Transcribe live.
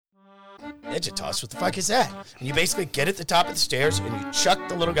Midget toss, what the fuck is that? And you basically get at the top of the stairs and you chuck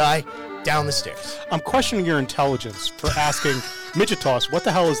the little guy down the stairs. I'm questioning your intelligence for asking midget toss. What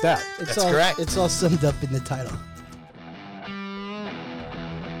the hell is that? That's correct. It's all summed up in the title.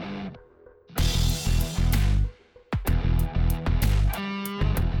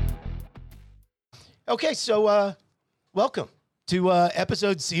 Okay, so welcome to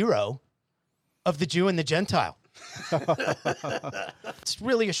episode 0 of The Jew and the Gentile. It's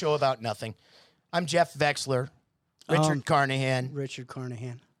really a show about nothing. I'm Jeff Vexler, Richard Carnahan. Richard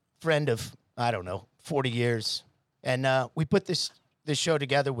Carnahan. Friend of, 40 years. And we put this show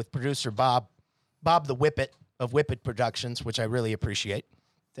together with producer Bob the Whippet of Whippet Productions, which I really appreciate.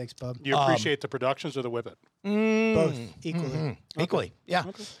 Thanks, Bob. Do you appreciate the productions or the whippet? Both equally. Mm-hmm. Equally, yeah.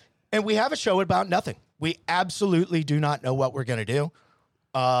 Okay. And we have a show about nothing. We absolutely do not know what we're going to do.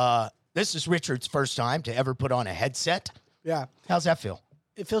 This is Richard's first time to ever put on a headset. Yeah. How's that feel?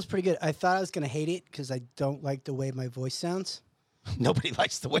 It feels pretty good. I thought I was going to hate it because I don't like the way my voice sounds. Nobody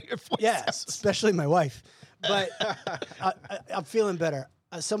likes the way your voice sounds. Especially my wife. But I'm feeling better.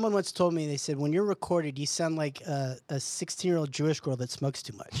 Someone once told me, they said, when you're recorded, you sound like a 16-year-old Jewish girl that smokes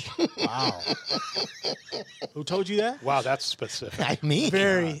too much. Wow. Who told you that? Wow, that's specific. I mean.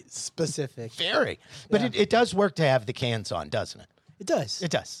 Very specific. Very. But it does work to have the cans on, doesn't it? It does. It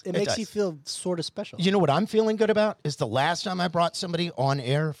does. It makes you feel sort of special. You know what I'm feeling good about is the last time I brought somebody on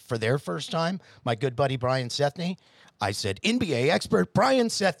air for their first time, my good buddy Brian Sethny, I said, NBA expert Brian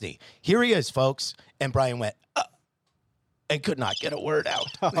Sethny. Here he is, folks. And Brian went, and could not get a word out.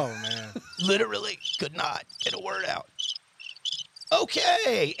 Oh, man. Literally could not get a word out.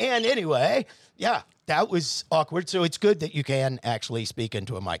 Okay. And anyway, yeah, that was awkward. So it's good that you can actually speak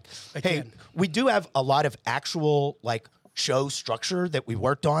into a mic. Hey, we do have a lot of actual, show structure that we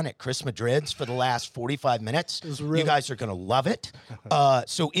worked on at Chris Madrid's for the last 45 minutes. You guys are going to love it.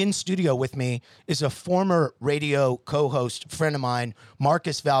 So in studio with me is a former radio co-host friend of mine,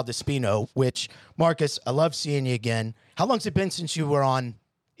 Marcus Valdespino, which, Marcus, I love seeing you again. How long's it been since you were on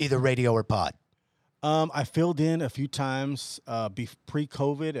either radio or pod? I filled in a few times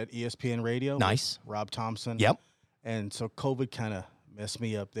pre-COVID at ESPN Radio. Nice. Rob Thompson. Yep. And so COVID kind of messed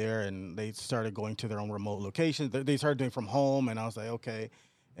me up there, and they started going to their own remote locations. They started doing from home, and I was like, okay.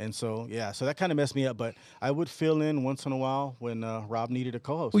 And so, so that kind of messed me up. But I would fill in once in a while when Rob needed a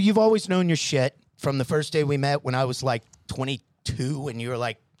co-host. Well, you've always known your shit from the first day we met when I was 22 and you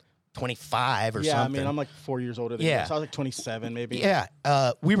were 25 or something. Yeah, I mean, I'm 4 years older than you. So I was 27 maybe. Yeah.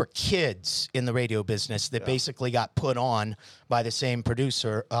 We were kids in the radio business that basically got put on by the same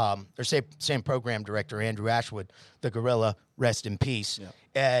producer, or same program director, Andrew Ashwood, the Gorilla, rest in peace. Yeah.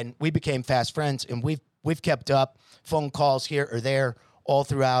 And we became fast friends, and we've kept up phone calls here or there all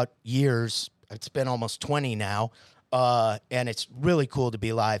throughout years. It's been almost 20 now. And it's really cool to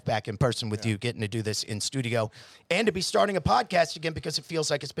be live back in person with you, getting to do this in studio, and to be starting a podcast again because it feels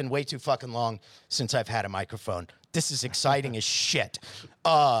like it's been way too fucking long since I've had a microphone. This is exciting as shit.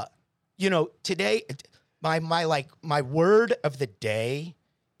 Today, my word of the day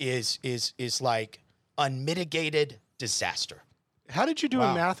is unmitigated disaster. How did you do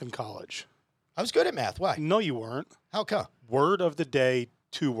in math in college? I was good at math. Why? No, you weren't. How come? Word of the day,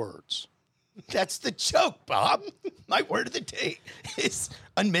 2 words. That's the joke, Bob. My word of the day is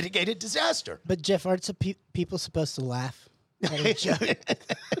unmitigated disaster. But Jeff, aren't people supposed to laugh at a joke?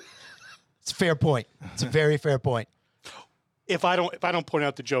 It's a fair point. It's a very fair point. If I don't point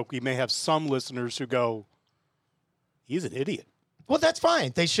out the joke, we may have some listeners who go, "He's an idiot." Well, that's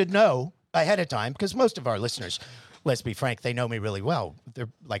fine. They should know ahead of time because most of our listeners, let's be frank, they know me really well. They're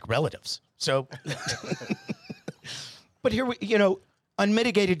like relatives. So, but here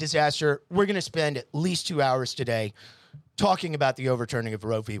unmitigated disaster. We're going to spend at least 2 hours today talking about the overturning of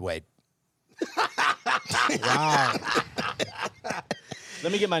Roe v. Wade. Wow.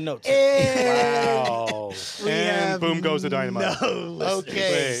 Let me get my notes. Wow. And boom goes the dynamite.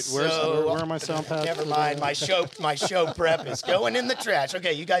 Okay. Wait, where are my sound pads? Never mind. My show prep is going in the trash.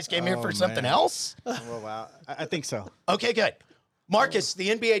 Okay, you guys came here for something else? Oh, wow. I think so. Okay, good. Marcus, the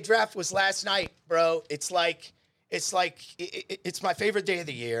NBA draft was last night, bro. It's my favorite day of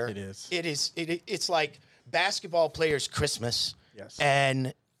the year. It is. It's like basketball players' Christmas. Yes.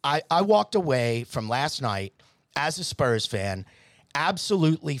 And I walked away from last night as a Spurs fan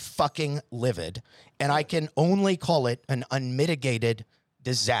absolutely fucking livid. And I can only call it an unmitigated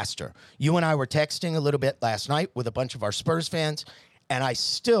disaster. You and I were texting a little bit last night with a bunch of our Spurs fans, and I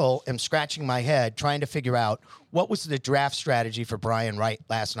still am scratching my head trying to figure out what was the draft strategy for Brian Wright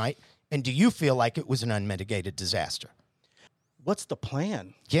last night. And do you feel like it was an unmitigated disaster? What's the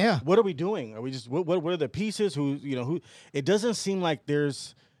plan? Yeah. What are we doing? Are we just what are the pieces? Who? It doesn't seem like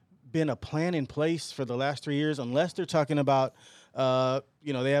there's been a plan in place for the last 3 years, unless they're talking about,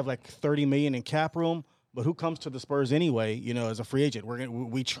 they have like $30 million in cap room. But who comes to the Spurs anyway? As a free agent,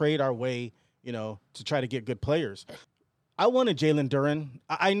 we trade our way, to try to get good players. I wanted Jalen Duren.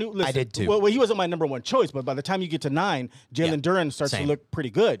 I knew. Listen, I did too. Well, he wasn't my number one choice, but by the time you get to 9, Jalen Duren starts to look pretty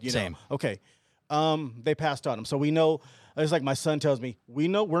good. Same. Okay. They passed on him, so we know. It's like my son tells me,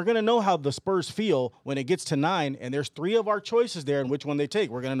 we're going to know how the Spurs feel when it gets to 9, and there's 3 of our choices there and which one they take.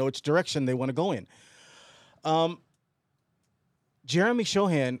 We're going to know which direction they want to go in. Jeremy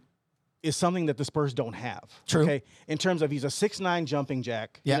Shohan is something that the Spurs don't have. True. Okay, in terms of he's a 6'9" jumping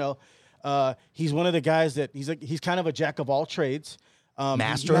jack. Yeah. He's one of the guys that he's kind of a jack of all trades.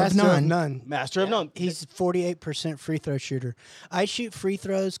 Master of none. Master of none. He's 48% free throw shooter. I shoot free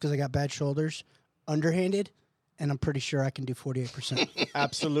throws because I got bad shoulders, underhanded, and I'm pretty sure I can do 48%.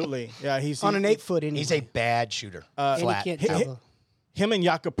 Absolutely. Yeah, he's on an 8 foot. Anyway. He's a bad shooter. And Flat. he can't tell. Him and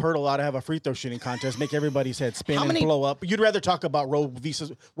Jakob Poeltl ought to have a free throw shooting contest, make everybody's head spin and blow up. You'd rather talk about Roe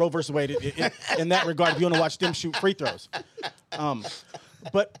versus Wade in that regard if you want to watch them shoot free throws.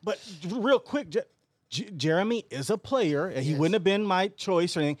 But real quick, Jeremy is a player. And he wouldn't have been my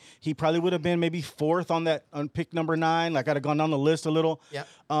choice or anything. He probably would have been maybe 4th on pick number 9. Like I'd have gone down the list a little. Yeah.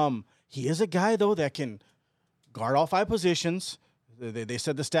 He is a guy though that can guard all 5 positions. They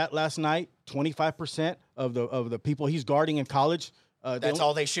said the stat last night: 25% of the people he's guarding in college. That's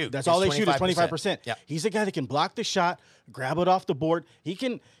all they shoot. That's all they shoot is 25%. Yeah. He's a guy that can block the shot, grab it off the board.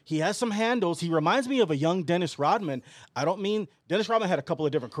 He has some handles. He reminds me of a young Dennis Rodman. I don't mean Dennis Rodman had a couple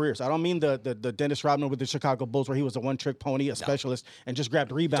of different careers. I don't mean the Dennis Rodman with the Chicago Bulls where he was a one-trick pony, a specialist, and just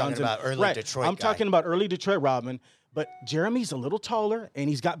grabbed rebounds. Talking about early Detroit I'm guy. talking about early Detroit Rodman. But Jeremy's a little taller and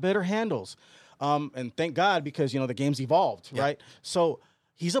he's got better handles. And thank God because the game's evolved, right? So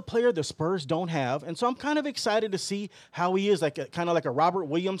he's a player the Spurs don't have, and so I'm kind of excited to see how he is, kind of like a Robert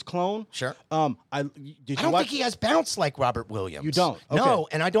Williams clone. Sure. I don't think he has bounce like Robert Williams. You don't? No, Okay.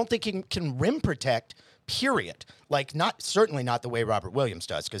 and I don't think he can rim protect. Period. Like certainly not the way Robert Williams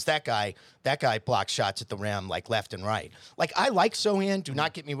does, because that guy blocks shots at the rim like left and right. Like I like Sohan. Do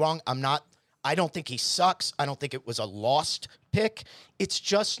not get me wrong. I don't think he sucks. I don't think it was a lost pick. It's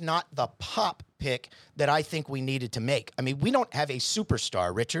just not the pop pick that I think we needed to make. I mean, we don't have a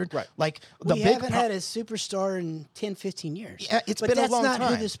superstar, Richard. Right. Like We haven't had a superstar in 10, 15 years. Yeah, it's but been a that's long not who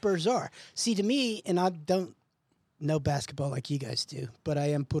time. the Spurs are. See, to me, and I don't know basketball like you guys do, but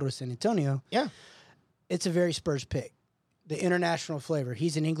I am puro San Antonio. Yeah. It's a very Spurs pick. The international flavor.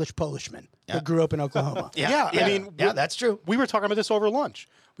 He's an English Polishman that grew up in Oklahoma. Yeah, I mean, that's true. We were talking about this over lunch.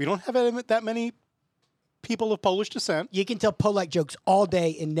 We don't have that many people of Polish descent. You can tell Polak jokes all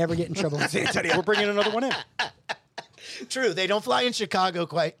day and never get in trouble in San Antonio. We're bringing another one in. True. They don't fly in Chicago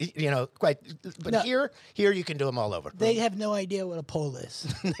quite, but No. here you can do them all over. They have no idea what a pole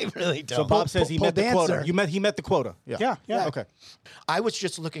is. They really don't. So Bob says he pole met the dancer. quota. He met the quota. Yeah. Okay. I was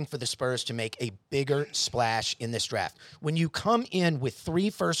just looking for the Spurs to make a bigger splash in this draft. When you come in with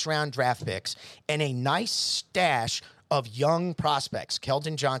 3 first-round draft picks and a nice stash of young prospects,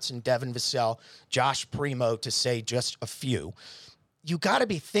 Keldon Johnson, Devin Vassell, Josh Primo, to say just a few, you got to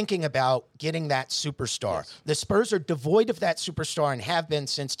be thinking about getting that superstar. Yes. The Spurs are devoid of that superstar and have been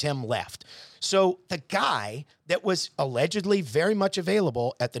since Tim left. So the guy that was allegedly very much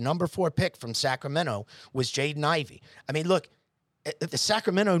available at the number 4 pick from Sacramento was Jaden Ivey. I mean, look, the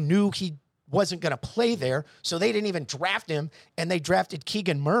Sacramento knew he wasn't going to play there, so they didn't even draft him, and they drafted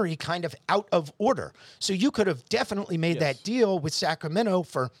Keegan Murray kind of out of order. So you could have definitely made that deal with Sacramento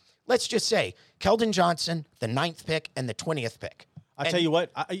for, let's just say, Keldon Johnson, the 9th pick, and the 20th pick. I tell you what,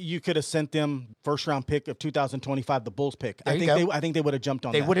 you could have sent them first-round pick of 2025, the Bulls pick. I think they would have jumped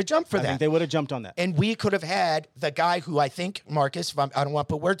on that. They would have jumped for that. I think they would have jumped on that. And we could have had the guy who I think, Marcus, I don't want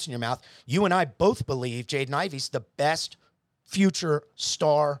to put words in your mouth, you and I both believe Jaden Ivey's the best future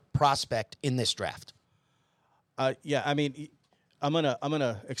star prospect in this draft. Yeah, I mean, I'm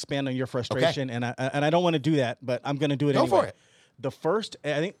gonna expand on your frustration, and I don't want to do that, but I'm gonna do it anyway. Go for it.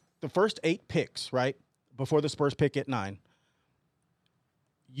 I think the first 8 picks, right before the Spurs pick at 9.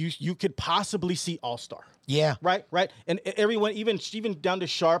 You could possibly see all-star. Yeah. Right? And everyone, even down to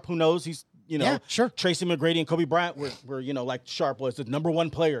Sharp, who knows he's, Yeah, sure. Tracy McGrady and Kobe Bryant were like Sharp was the number 1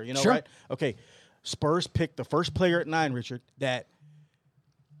 player, Sure. right? Okay. Spurs picked the first player at 9, Richard, that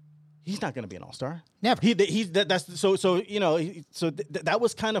he's not going to be an all-star. Never. That's so you know. That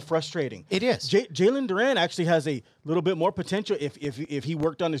was kind of frustrating. It is. Jalen Duren actually has a little bit more potential if he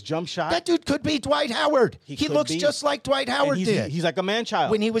worked on his jump shot. That dude could be Dwight Howard. He could looks be. just like Dwight Howard did. He's like a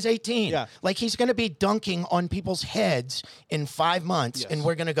man-child. When he was 18. Yeah. Like he's going to be dunking on people's heads in 5 months, and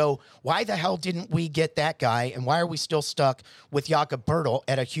we're going to go, why the hell didn't we get that guy, and why are we still stuck with Jakob Bertel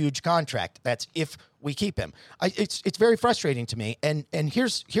at a huge contract? That's if we keep him. It's very frustrating to me. And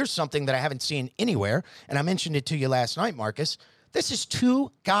here's something that I haven't seen anywhere, and I mentioned it to you last night, Marcus. This is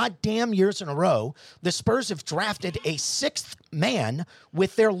 2 goddamn years in a row the Spurs have drafted a 6th man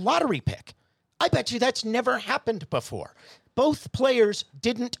with their lottery pick. I bet you that's never happened before. Both players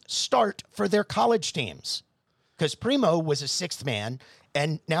didn't start for their college teams because Primo was a 6th man,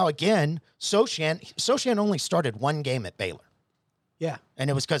 and now again, Sochan only started 1 game at Baylor, Yeah. and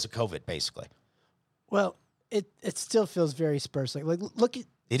it was because of COVID, basically. Well, it still feels very Spurs like look at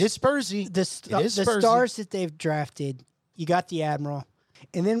It is Spursy. the It is Spursy. stars that they've drafted. You got the Admiral,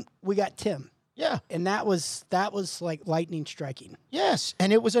 and then we got Tim, Yeah. and that was like lightning striking. Yes,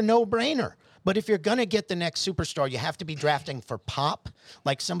 and it was a no-brainer. But if you're going to get the next superstar, you have to be drafting for pop,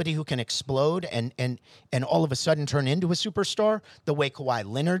 like somebody who can explode and all of a sudden turn into a superstar, the way Kawhi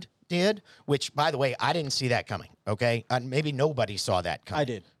Leonard did, which, by the way, I didn't see that coming, okay? Maybe nobody saw that coming. I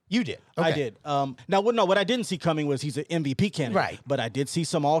did. You did. I Okay. did. What I didn't see coming was he's an MVP candidate. Right. But I did see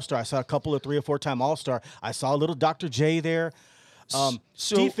some All-Star. I saw a couple of 3 or 4 time All-Star. I saw a little Dr. J there.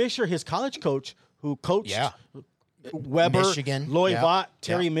 Steve Fisher, his college coach, who coached Yeah. Weber, Michigan. Loy Yeah. Vaught,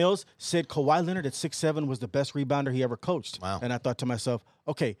 Terry Yeah. Mills, said Kawhi Leonard at 6'7" was the best rebounder he ever coached. Wow. And I thought to myself,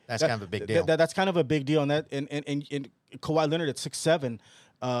 okay. That's kind of a big deal. That's kind of a big deal. And Kawhi Leonard at 6'7",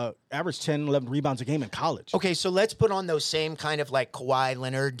 averaged 10, 11 rebounds a game in college. Okay, so let's put on those same kind of like Kawhi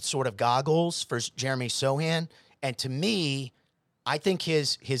Leonard sort of goggles for Jeremy Sohan. And to me, I think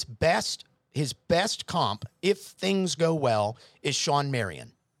his best comp, if things go well, is Sean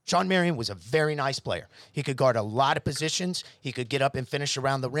Marion. Sean Marion was a very nice player. He could guard a lot of positions. He could get up and finish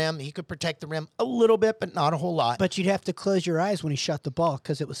around the rim. He could protect the rim a little bit, but not a whole lot. But you'd have to close your eyes when he shot the ball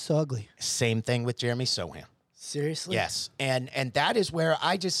because it was so ugly. Same thing with Jeremy Sohan. Seriously? Yes, and that is where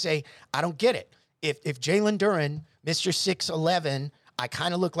I just say I don't get it. If Jalen Duren, Mr. 6'11", I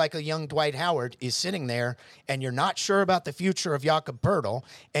kind of look like a young Dwight Howard, is sitting there, and you're not sure about the future of Jakob Bertel,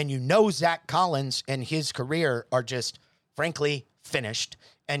 and you know Zach Collins and his career are just, frankly, finished,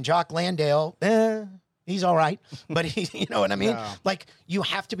 and Jock Landale, he's all right, but you know what I mean? Yeah. Like, you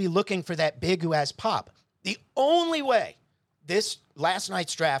have to be looking for that big who has pop. The only way this last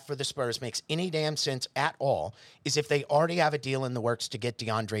night's draft for the Spurs makes any damn sense at all is if they already have a deal in the works to get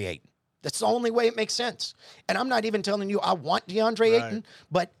DeAndre Ayton. That's the only way it makes sense. And I'm not even telling you I want DeAndre Ayton,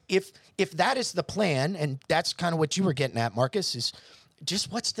 but if that is the plan, and that's kind of what you were getting at, Marcus, is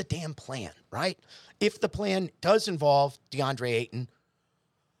just what's the damn plan, right? If the plan does involve DeAndre Ayton,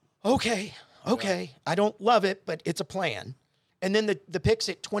 okay. I don't love it, but it's a plan. And then the picks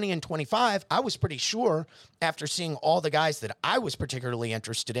at 20 and 25, I was pretty sure after seeing all the guys that I was particularly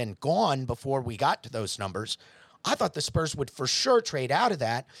interested in gone before we got to those numbers, I thought the Spurs would for sure trade out of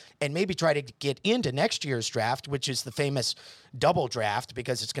that and maybe try to get into next year's draft, which is the famous double draft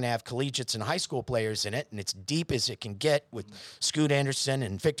because it's going to have collegiates and high school players in it, and it's deep as it can get with Scoot Anderson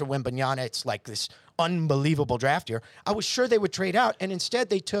and Victor Wembanyama. It's like this unbelievable draft here. I was sure they would trade out, and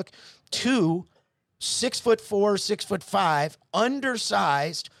instead they took 2 6'4", 6'5",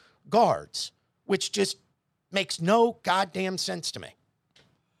 undersized guards, which just makes no goddamn sense to me.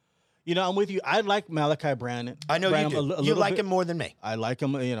 You know, I'm with you. I like Malachi Branham. I know you do. You like him more than me. I like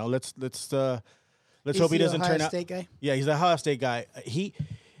him. You know, let's He's hope he doesn't Ohio turn out. State guy? Yeah, he's a Ohio State guy.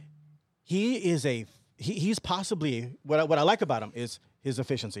 He's possibly what I like about him is his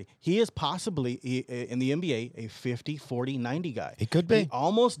efficiency. He is possibly in the NBA a 50, 40, 90 guy. He could be. He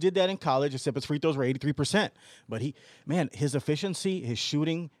almost did that in college, except his free throws were 83%. But his efficiency, his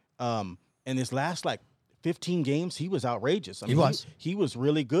shooting, in his last 15 games, he was outrageous. I mean, he was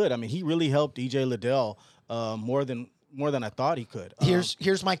really good. I mean, he really helped EJ Liddell more than I thought he could.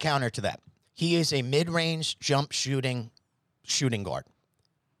 Here's my counter to that. He is a mid-range jump shooting guard.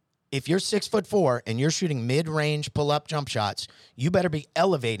 If you're 6'4" and you're shooting mid-range pull-up jump shots, you better be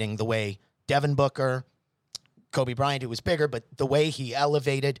elevating the way Devin Booker, Kobe Bryant, who was bigger, but the way he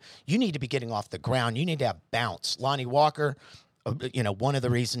elevated, you need to be getting off the ground. You need to have bounce. Lonnie Walker, one of the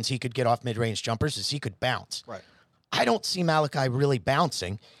reasons he could get off mid-range jumpers is he could bounce. Right. I don't see Malachi really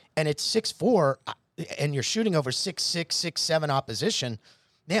bouncing, and it's 6'4", and you're shooting over 6'6", 6'7" opposition.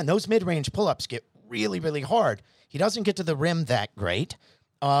 Man, those mid-range pull-ups get really, really hard. He doesn't get to the rim that great.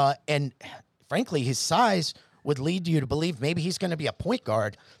 And frankly, his size would lead you to believe maybe he's going to be a point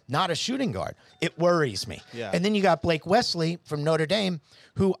guard, not a shooting guard. It worries me. Yeah. And then you got Blake Wesley from Notre Dame,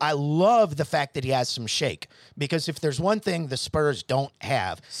 who I love the fact that he has some shake, because if there's one thing the Spurs don't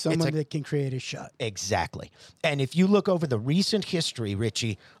have, Someone that can create a shot. Exactly. And if you look over the recent history,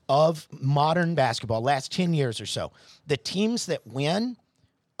 Richie, of modern basketball, last 10 years or so, the teams that win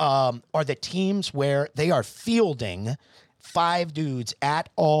are the teams where they are fielding 5 dudes at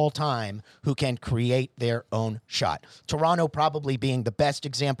all time who can create their own shot. Toronto probably being the best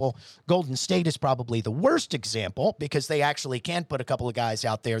example. Golden State is probably the worst example because they actually can put a couple of guys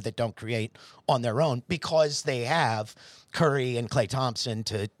out there that don't create on their own because they have Curry and Klay Thompson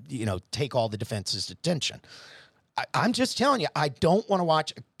to, take all the defense's attention. I'm just telling you, I don't want to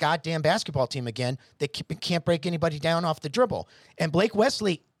watch a goddamn basketball team again that can't break anybody down off the dribble. And Blake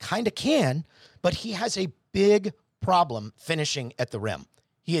Wesley kind of can, but he has a big problem finishing at the rim.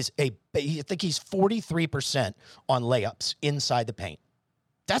 I think he's 43% on layups inside the paint.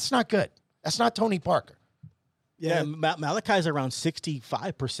 That's not good. That's not Tony Parker. Yeah, Malachi's around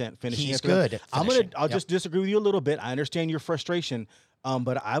 65% finishing. He's good at finishing. I'll just disagree with you a little bit. I understand your frustration.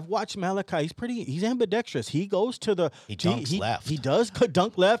 But I've watched Malachi. He's ambidextrous. He goes to the he dunks left. He does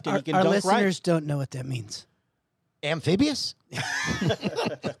dunk left, and he can our dunk right. listeners don't know what that means. Amphibious?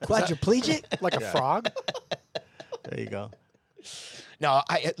 Quadriplegic? Like a frog? There you go. No,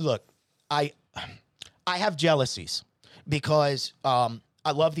 I have jealousies because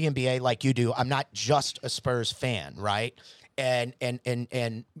I love the NBA like you do. I'm not just a Spurs fan, right? And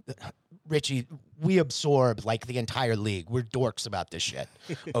Richie, we absorb like the entire league. We're dorks about this shit,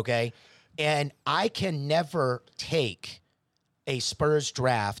 okay? And I can never take a Spurs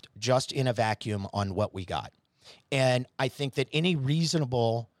draft just in a vacuum on what we got. And I think that any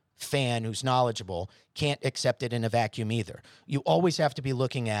reasonable fan who's knowledgeable can't accept it in a vacuum either. You always have to be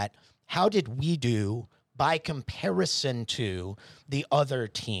looking at how did we do by comparison to the other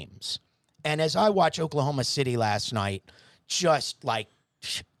teams. And as I watch Oklahoma City last night, just like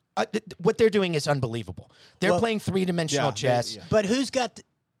what they're doing is unbelievable. They're playing three-dimensional chess. But who's got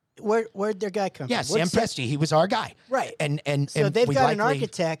where'd their guy come Yeah, from? Sam Presti, he was our guy. Right. And so and they've we got an likely-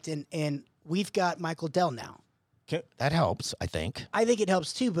 architect, and we've got Michael Dell now. That helps, I think. I think it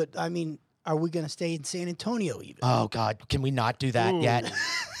helps too, but I mean, are we going to stay in San Antonio even? Oh, God, can we not do that yet?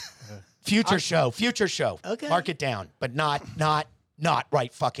 Future show. Okay. Mark it down, but not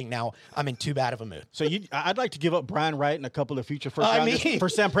right fucking now. I'm in too bad of a mood. So I'd like to give up Brian Wright and a couple of future first rounders for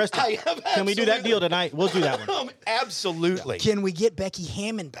Sam Preston. Can we do that deal tonight? We'll do that one. Absolutely. Can we get Becky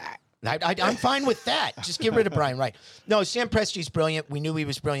Hammond back? I'm fine with that. Just get rid of Brian Wright. No, Sam Presti's brilliant. We knew he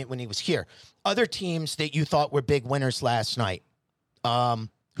was brilliant when he was here. Other teams that you thought were big winners last night,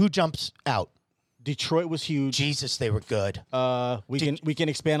 who jumps out? Detroit was huge. Jesus, they were good. We can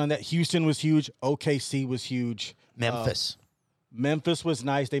expand on that. Houston was huge. OKC was huge. Memphis. Memphis was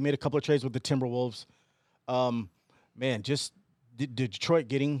nice. They made a couple of trades with the Timberwolves. Just Detroit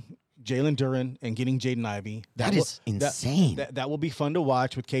getting Jalen Duren and getting Jaden Ivey. That is insane. That will be fun to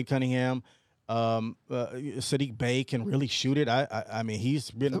watch with Cade Cunningham. Sadiq Bey can really shoot it. I mean, he's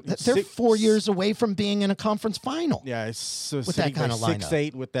been. They're 4 years away from being in a conference final. Yeah, it's with that kind of lineup.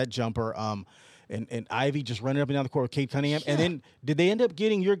 6'8" with that jumper. And Ivy just running up and down the court with Cade Cunningham. Yeah. And then did they end up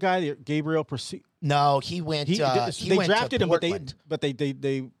getting your guy, Gabriel Procida? No, he went. He they went drafted to him, Portland. but they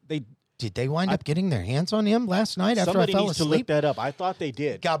did they wind up getting their hands on him last night after I somebody fell needs to look asleep? that up. I thought they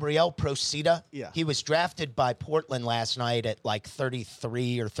did. Gabriel Procida. Yeah. He was drafted by Portland last night at like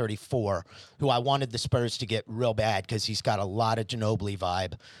 33 or 34, who I wanted the Spurs to get real bad because he's got a lot of Ginobili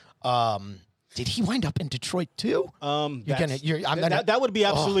vibe. Did he wind up in Detroit too? That would be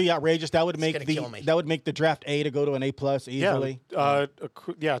absolutely outrageous. That would make the draft A to go to an A+ easily.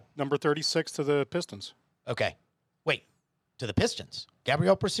 Yeah, number 36 to the Pistons. Okay. Wait. To the Pistons.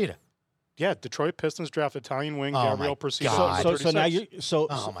 Gabriel Procida. Yeah, Detroit Pistons draft Italian wing Oh, Gabriel my Procida. God. So now you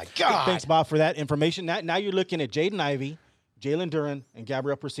Oh, my God. Thanks, Bob, for that information. Now you're looking at Jaden Ivey, Jalen Duren, and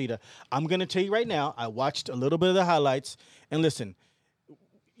Gabriel Procida. I'm going to tell you right now, I watched a little bit of the highlights, and listen,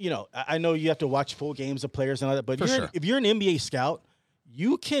 I know you have to watch full games of players and all that, but if you're an NBA scout,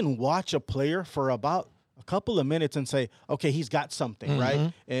 you can watch a player for about a couple of minutes and say, okay, he's got something,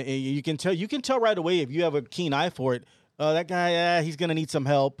 right? And you can tell right away if you have a keen eye for it. That guy, he's going to need some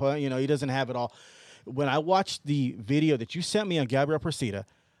help. He doesn't have it all. When I watched the video that you sent me on Gabriel Procida,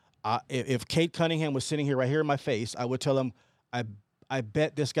 if Cade Cunningham was sitting right here in my face, I would tell him, I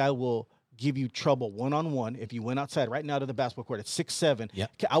bet this guy will give you trouble one-on-one if you went outside right now to the basketball court at 6'7". Yeah.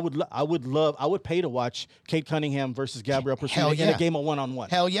 I would pay to watch Cade Cunningham versus Gabriel Procida in a game of one-on-one.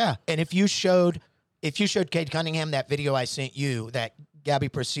 Hell yeah. And if you showed Cade Cunningham that video I sent you that Gabby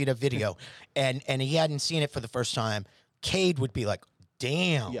Procida video, and he hadn't seen it for the first time, Cade would be like,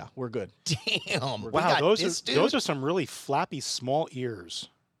 "Damn, Yeah, we're good. damn, we Wow, got those this are dude those are some really flappy small ears.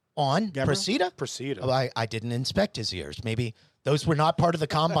 on Gabriel? Procida." Procida. Oh, I didn't inspect his ears. Maybe those were not part of the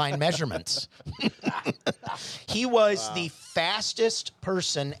combine measurements. He was the fastest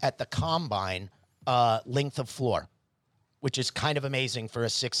person at the combine length of floor, which is kind of amazing for a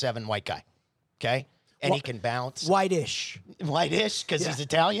 6'7" white guy. Okay, and he can bounce. Whitish. Whitish because he's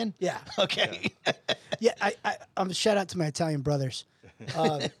Italian. Yeah. Okay. Yeah. Shout out to my Italian brothers.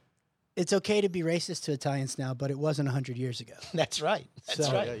 It's okay to be racist to Italians now, but it wasn't 100 years ago. That's right. That's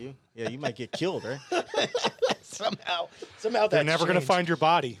So- right. You might get killed, right? Somehow They're that's never going to changed. find your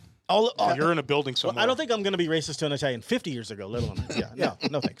body. All, You're in a building somewhere. I don't think I'm going to be racist to an Italian 50 years ago, let alone. Yeah,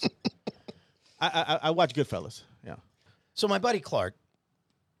 no thanks. I watch Goodfellas. Yeah. So my buddy Clark,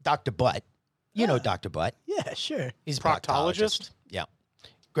 Dr. Butt, you know Dr. Butt. Yeah, sure. He's a Proctologist? Yeah.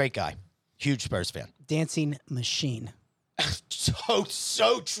 Great guy. Huge Spurs fan. Dancing machine.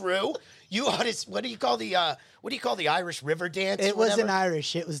 So true. You ought to, what do you call the Irish river dance? It or whatever? wasn't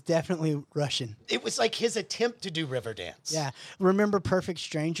Irish. It was definitely Russian. It was like his attempt to do river dance. Yeah. Remember Perfect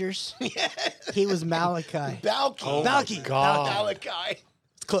Strangers? He was Malachi. Balky. Oh, Balky. my God. Malachi.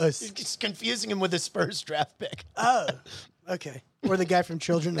 Close. It's confusing him with the Spurs draft pick. Oh, okay. Or the guy from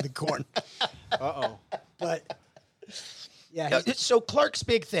Children of the Corn. Uh-oh. But yeah, So Clark's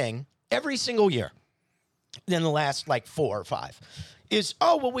big thing every single year in the last like 4 or 5 is,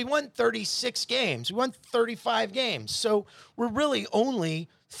 oh, well, we won 36 games. We won 35 games. So we're really only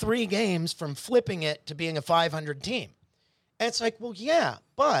 3 games from flipping it to being a 500 team. And it's like, well, yeah,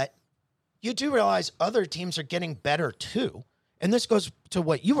 but you do realize other teams are getting better too. And this goes to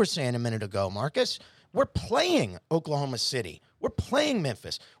what you were saying a minute ago, Marcus. We're playing Oklahoma City. We're playing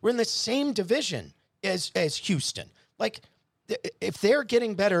Memphis. We're in the same division as Houston. Like, if they're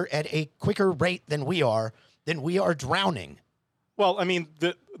getting better at a quicker rate than we are, then we are drowning. Well, I mean,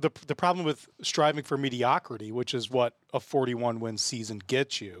 the problem with striving for mediocrity, which is what a 41-win season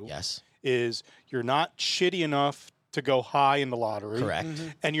gets you, Yes. is you're not shitty enough to go high in the lottery. Correct.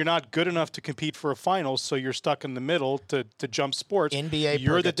 And you're not good enough to compete for a final, so you're stuck in the middle to jump sports. NBA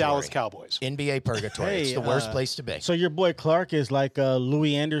You're the purgatory. Dallas Cowboys. NBA purgatory. It's Hey, the worst place to be. So your boy Clark is like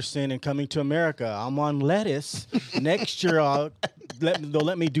Louis Anderson in Coming to America. I'm on lettuce. Next year, they'll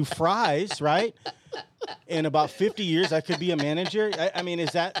let me do fries, right? In about 50 years, I could be a manager. I mean,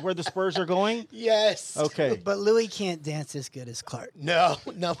 is that where the Spurs are going? Yes. Okay. but Louis can't dance as good as Clark. No,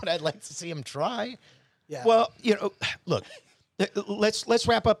 but I'd like to see him try. Yeah. Well, look, let's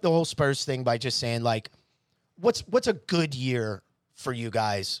wrap up the whole Spurs thing by just saying, like, what's a good year for you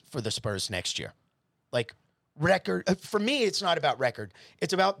guys for the Spurs next year? Like, record. For me, it's not about record.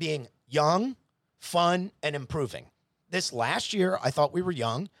 It's about being young, fun, and improving. This last year, I thought we were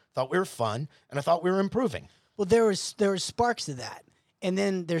young, thought we were fun, and I thought we were improving. Well, there was sparks of that, and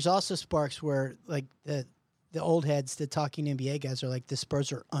then there's also sparks where like the old heads, the talking NBA guys, are like the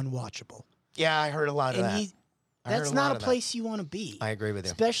Spurs are unwatchable, Yeah, I heard a lot of and that. I heard that's a not lot a of that. place you want to be. I agree with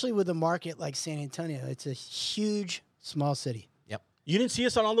you. especially with a market like San Antonio. It's a huge small city. Yep. You didn't see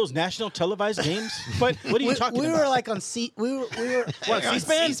us on all those national televised games? What are you talking we about? were like on C. We were What,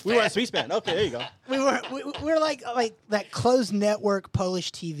 C-SPAN? We were on C-SPAN. Okay, there you go. we were like that closed network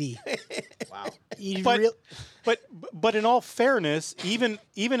Polish TV. Wow. You But, real- but in all fairness, even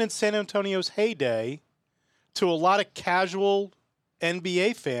in San Antonio's heyday, to a lot of casual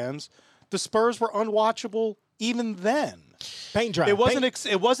NBA fans, the Spurs were unwatchable even then. Paint dry. It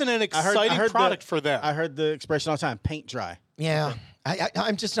wasn't an exciting product for them. I heard the expression all the time, paint dry. Yeah.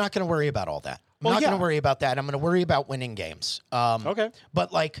 I'm just not going to worry about all that. I'm Well, not going to yeah. worry about that. I'm going to worry about winning games. Okay.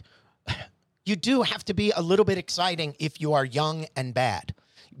 But, like, you do have to be a little bit exciting if you are young and bad.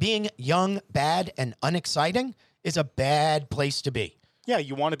 Being young, bad, and unexciting is a bad place to be. Yeah,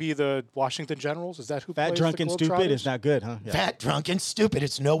 you want to be the Washington Generals? Is that who Fat, plays drunk, the and stupid Globetrotters? is not good, huh? Yeah. Fat, drunk, and stupid.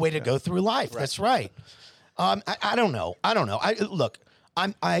 It's no way to go through life. That's right. I don't know. Look,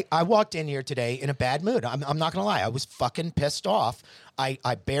 I walked in here today in a bad mood. I'm not going to lie. I was fucking pissed off.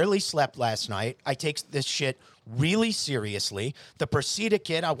 I barely slept last night. I take this shit really seriously. The Procida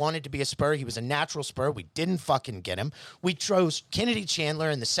kid, I wanted to be a Spur. He was a natural Spur. We didn't fucking get him. We chose Kennedy Chandler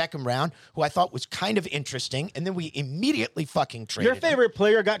in the second round, who I thought was kind of interesting, and then we immediately fucking traded Your him. favorite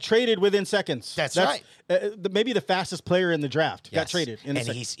player got traded within seconds. That's right. Maybe the fastest player in the draft got Yes. traded. In And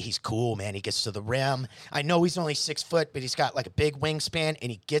he's cool, man. He gets to the rim. I know he's only 6 foot, but he's got like a big wingspan,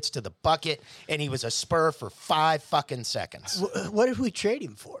 and he gets to the bucket, and he was a Spur for 5 fucking seconds. what did we trade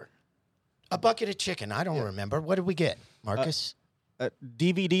him for? A bucket of chicken. I don't remember. What did we get, Marcus?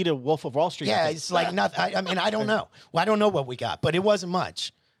 DVD to Wolf of Wall Street. Yeah, it's like nothing. I mean, I don't know. Well, I don't know what we got, but it wasn't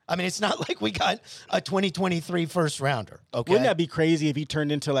much. I mean, it's not like we got a 2023 first rounder. Okay. Wouldn't that be crazy if he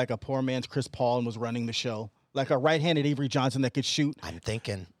turned into like a poor man's Chris Paul and was running the show? Like a right-handed Avery Johnson that could shoot? I'm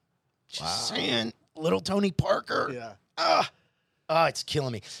thinking. Just saying. Little Tony Parker. Yeah. It's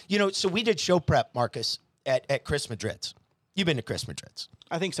killing me. You know, so we did show prep, Marcus, at Chris Madrid's. You've been to Chris Madrid's.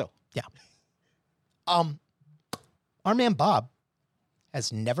 I think so. Yeah. Our man Bob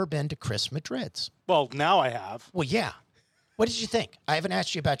has never been to Chris Madrid's. Well, now I have. Well, yeah. What did you think? I haven't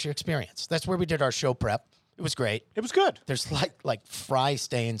asked you about your experience. That's where we did our show prep. It was great. It was good. There's like fry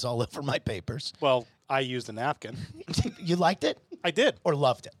stains all over my papers. Well, I used a napkin. You liked it I did. or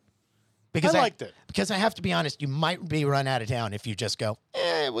loved it? Because I liked it. Because I have to be honest, you might be run out of town if you just go,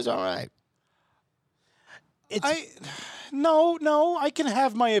 it was all right. No, I can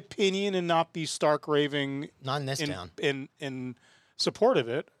have my opinion and not be stark raving Not in this town. in support of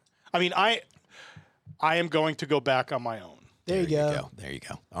it. I mean, I am going to go back on my own. There you go. There you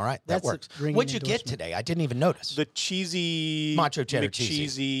go. All right. That's that a works. ringing What'd you get endorsement. today? I didn't even notice. The cheesy Macho cheddar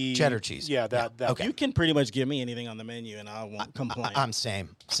McCheesy- cheddar cheese. Yeah, that. Okay. You can pretty much give me anything on the menu and I won't complain. I'm same.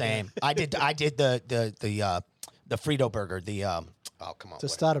 I did the Frito burger, come on.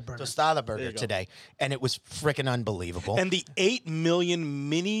 Tostada burger. Tostada burger today, and it was freaking unbelievable. And the 8 million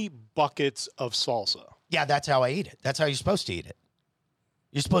mini buckets of salsa. yeah, that's how I eat it. That's how you're supposed to eat it.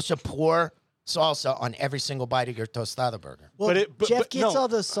 You're supposed to pour salsa on every single bite of your tostada burger. Well, but Jeff gets no. all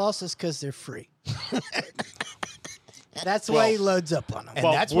those sauces because they're free. That's why he loads up on them. And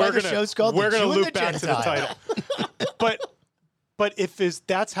that's why the show's called We're The gonna Jew and loop the back to the Gentile. title. But if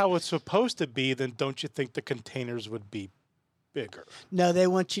that's how it's supposed to be, then don't you think the containers would be bigger? No, they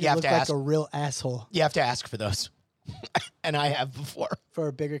want you You to have look to like ask- a real asshole You have to ask for those, and I have before. for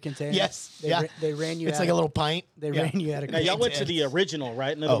a bigger container. Yes, They, yeah. they ran you It's out. like a little pint. They Yeah. ran you out of Now, y'all went did. to the original,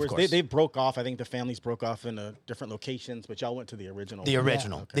 right? In other Oh, of words, course. they broke off. I think the families broke off in different locations, but y'all went to the original. The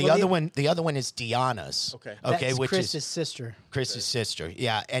original. okay. The Well, other one is Diana's. Okay. Okay, That's which Chris's is sister. Chris's sister.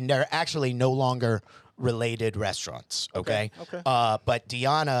 Yeah, and they're actually no longer related restaurants. Okay. Okay. But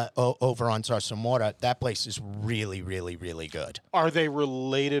Diana over on Zarzamora, that place is really, really, really good. Are they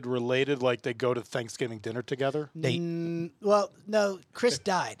related? Like they go to Thanksgiving dinner together? Well, no, Chris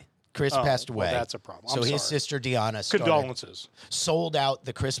died. Chris passed well, away. that's a problem. So I'm his sorry. sister Diana Condolences. sold out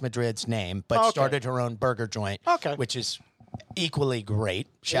the Chris Madrid's name, but Okay. started her own burger joint, Okay. which is equally great.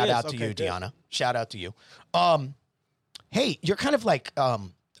 Shout is. out to Okay, you, good. Diana. Shout out to you. Hey, you're kind of like a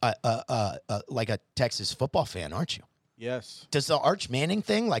Texas football fan, aren't you? Yes. Does the Arch Manning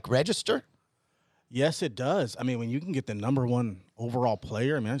thing like register? Yes, it does. I mean, when you can get the number one overall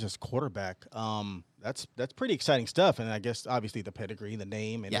player, I mean, that's just quarterback. That's pretty exciting stuff. And I guess obviously the pedigree, the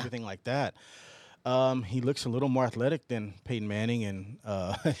name, and Yeah. everything like that. He looks a little more athletic than Peyton Manning and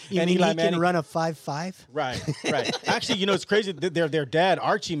You and mean Eli he Manning. can run a 5.5? Right. Actually, you know, it's crazy. Their dad,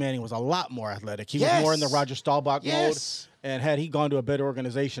 Archie Manning, was a lot more athletic. He was more in the Yes. Roger Staubach Yes. mode. And had he gone to a better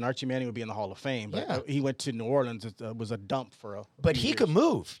organization, Archie Manning would be in the Hall of Fame. But Yeah. he went to New Orleans. It was a dump for a But few he years. could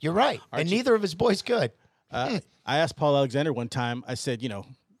move. You're right. And neither of his boys could. I asked Paul Alexander one time, I said, you know,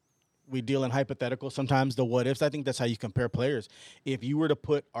 we deal in hypotheticals, sometimes the what ifs. I think that's how you compare players. If you were to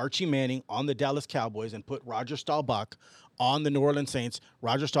put Archie Manning on the Dallas Cowboys and put Roger Staubach on the New Orleans Saints,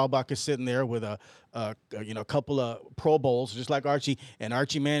 Roger Staubach is sitting there with a couple of Pro Bowls, just like Archie, and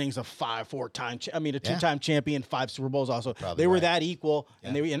Archie Manning's a two-time champion, 5 Super Bowls also. Probably they were right. that equal,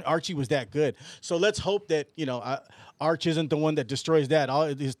 and Archie was that good. So let's hope that, Arch isn't the one that destroys that. All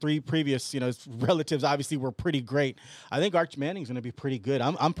his 3 previous, his relatives obviously were pretty great. I think Arch Manning's going to be pretty good.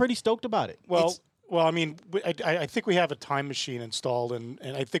 I'm pretty stoked about it. Well, I mean, I think we have a time machine installed, and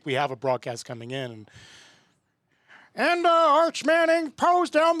I think we have a broadcast coming in. And Arch Manning pows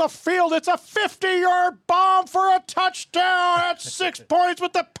down the field. It's a 50-yard bomb for a touchdown at 6 points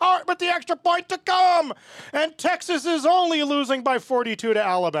with the extra point to come. And Texas is only losing by 42 to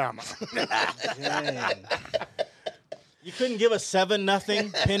Alabama. Dang. You couldn't give a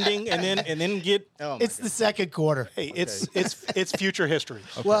 7-0 pending and then get. Oh my It's the second quarter. Hey, it's future history.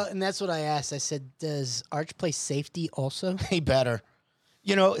 Well, and that's what I asked. I said, does Arch play safety also? He better.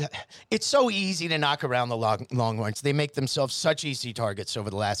 It's so easy to knock around the Longhorns. They make themselves such easy targets over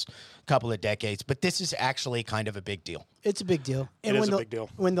the last couple of decades, but this is actually kind of a big deal. It's a big deal. It is a big deal.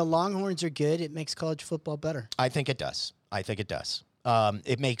 When the Longhorns are good, it makes college football better. I think it does.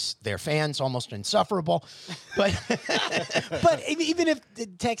 It makes their fans almost insufferable, but But even if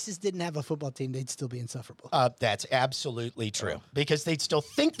Texas didn't have a football team, they'd still be insufferable. that's absolutely true because they'd still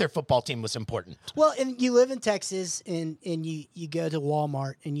think their football team was important. Well, and you live in Texas, and you go to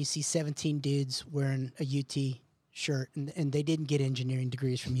Walmart, and you see 17 dudes wearing a UT shirt, and they didn't get engineering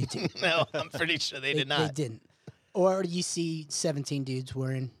degrees from UT. No, I'm pretty sure they did They not. didn't. Or you see 17 dudes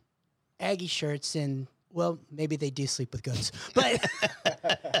wearing Aggie shirts, and well, maybe they do sleep with goats, but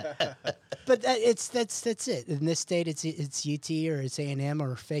that's it. In this state, it's UT or it's A&M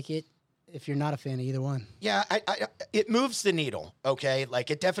or fake it. If you're not a fan of either one, Yeah, it moves the needle, okay?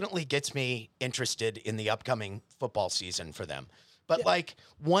 Like, it definitely gets me interested in the upcoming football season for them. But, like,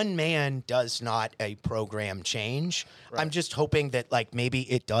 one man does not a program change. I'm just hoping that, like, maybe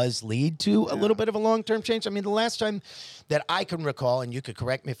it does lead to a little bit of a long-term change. I mean, the last time that I can recall, and you could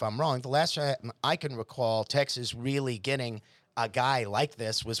correct me if I'm wrong, the last time I can recall Texas really getting a guy like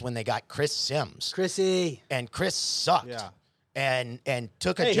this was when they got Chris Sims. Chrissy. And Chris sucked. Yeah. And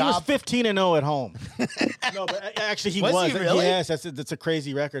took a Hey, job. he was 15-0 at home. No, but actually he Was was. he really? Yes, that's a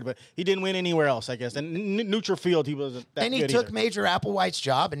crazy record, but he didn't win anywhere else, I guess. And neutral field, he wasn't that And he good took either. Major Applewhite's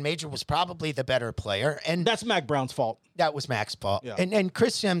job, and Major was probably the better player. And That's Mac Brown's fault. that was Mac's fault. Yeah. And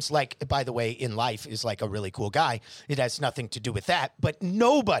Chris Sims, like, by the way, in life is like a really cool guy. It has nothing to do with that. But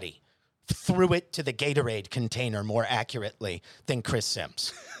nobody threw it to the Gatorade container more accurately than Chris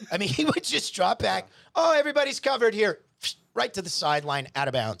Sims. I mean, he would just drop back. Oh, everybody's covered here. Right to the sideline, out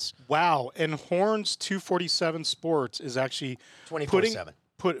of bounds. Wow. And Horns 247 Sports is actually 24/7.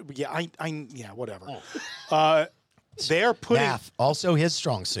 Whatever. They are putting. Math, also his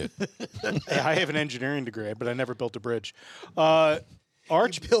strong suit. I have an engineering degree, but I never built a bridge.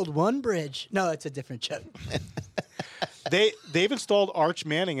 Arch, Build one bridge. No, it's a different joke. they've installed Arch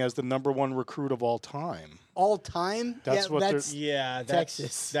Manning as the #1 recruit of all time. All time. That's what they're- Yeah,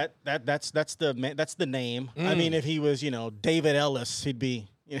 Texas. That's the name. I mean, if he was, David Ellis, he'd be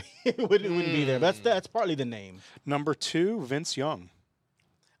it wouldn't be there. That's partly the name. #2, Vince Young.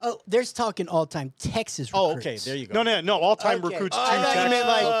 Oh, there's talking all time Texas recruits. Oh, okay, there you go. No, all-time Okay. recruits. Oh, to I thought you Texas. meant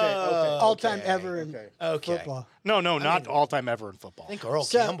like all time okay, ever in Okay. football. No, not all-time ever in football. I think Earl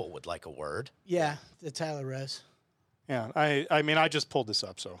So- Campbell would like a word. Yeah, the Tyler Rose. Yeah, I mean, I just pulled this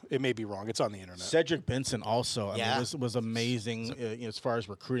up, so it may be wrong. It's on the internet. Cedric Benson also. I Yeah. mean, was amazing as far as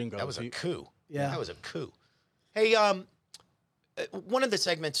recruiting goes. That was a coup. Yeah. That was a coup. Hey, one of the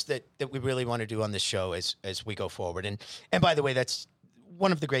segments that we really want to do on this show as we go forward, and by the way, that's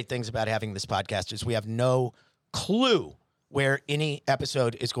one of the great things about having this podcast is we have no clue where any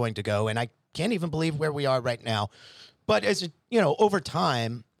episode is going to go, and I can't even believe where we are right now. But as over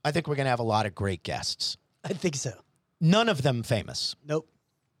time, I think we're going to have a lot of great guests. I think so. None of them famous. Nope.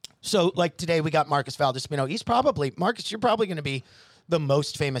 So, like today, we got Marcus Valdespino. Marcus, you're probably going to be the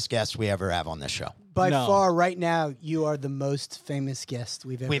most famous guest we ever have on this show. By No. far, right now, you are the most famous guest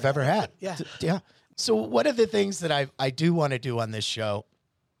we've ever had. Yeah. Yeah. So one of the things that I do want to do on this show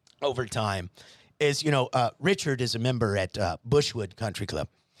over time is, Richard is a member at Bushwood Country Club.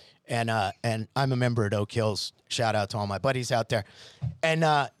 And I'm a member at Oak Hills. Shout out to all my buddies out there. And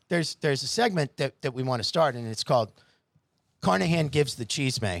there's a segment that we want to start, and it's called Carnahan Gives the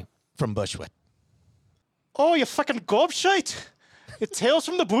Cheesemay from Bushwood. Oh, you fucking gobshite! It's Tales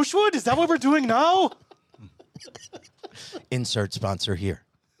from the Bushwood? Is that what we're doing now? Insert sponsor here.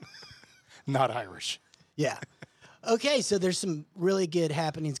 Not Irish. Yeah. Okay, so there's some really good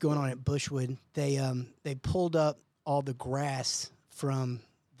happenings going on at Bushwood. They pulled up all the grass from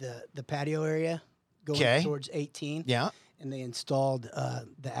the patio area going Okay. towards 18. Yeah. And they installed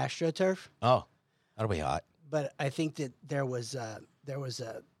the AstroTurf. Oh, that'll be hot. But I think that there was a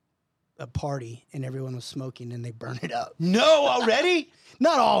party and everyone was smoking and they burned it up. No, already?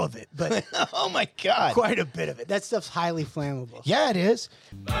 Not all of it, but Oh, my God. quite a bit of it. That stuff's highly flammable. Yeah, it is.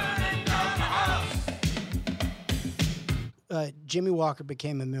 Jimmy Walker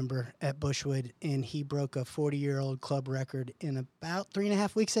became a member at Bushwood, and he broke a 40-year-old club record in about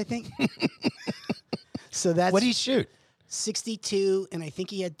 3.5 weeks, I think. So that's What did he shoot? 62, and I think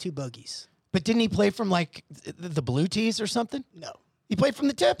he had 2 bogeys. But didn't he play from like the blue tees or something? No. He played from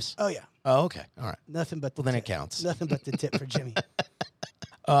the tips. Oh, yeah. Oh, okay. All right. Nothing but the Well, then it tip. counts. Nothing but the tip for Jimmy.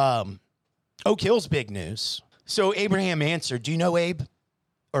 Oak Hill's big news. So Abraham answered. Do you know Abe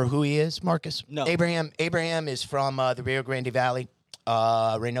or who he is, Marcus? No. Abraham is from the Rio Grande Valley,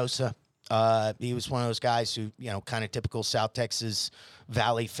 Reynosa. He was one of those guys who, kind of typical South Texas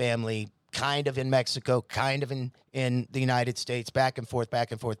Valley family, kind of in Mexico, kind of in the United States, back and forth,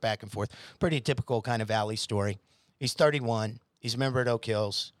 back and forth, back and forth. Pretty typical kind of Valley story. He's 31. He's a member at Oak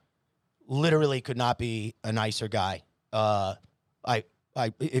Hills. Literally could not be a nicer guy.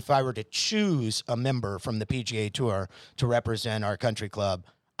 If I were to choose a member from the PGA Tour to represent our country club,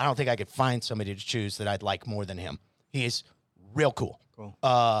 I don't think I could find somebody to choose that I'd like more than him. He is real cool. Cool.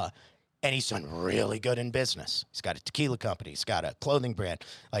 And he's done really good in business. He's got a tequila company. He's got a clothing brand.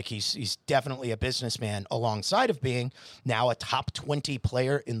 Like he's definitely a businessman alongside of being now a top 20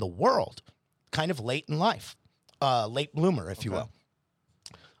 player in the world, kind of late in life, late bloomer, if you will.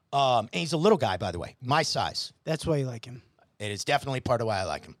 And he's a little guy, by the way, my size. That's why you like him. It is definitely part of why I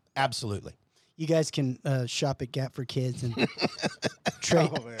like him. Absolutely. You guys can shop at Gap for Kids and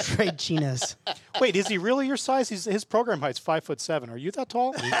trade chinos. Wait, is he really your size? His program height's 5'7". Are you that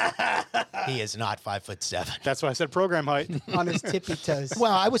tall? He is not 5'7". That's why I said program height. On his tippy toes.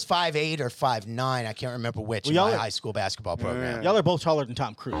 Well, I was 5'8" or 5'9". I can't remember which in my high school basketball program. Y'all are both taller than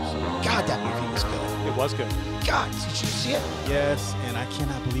Tom Cruise. God, that movie was good. It was good. God, did you see it? Yes, and I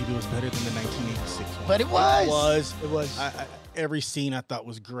cannot believe it was better than the 1986 one. But it was. It was. Every scene I thought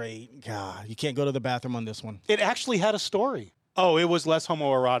was great. God, you can't go to the bathroom on this one. It actually had a story. Oh, it was less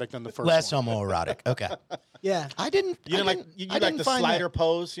homoerotic than the first Less one. homoerotic. Okay. Yeah. I didn't. You didn't like the slider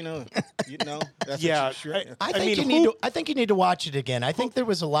pose, you know? That's Yeah, what you, I think mean, you need to. I think you need to watch it again. I think there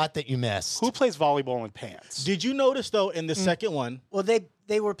was a lot that you missed. Who plays volleyball in pants? Did you notice though in the second one? Well,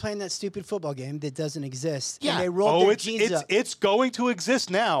 they were playing that stupid football game that doesn't exist. Yeah. And they rolled their jeans up. It's going to exist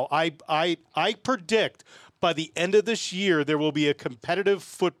now. I predict by the end of this year there will be a competitive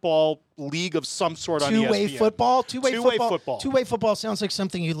football league of some sort on Two-way ESPN. football. Two-way football. Two-way football sounds like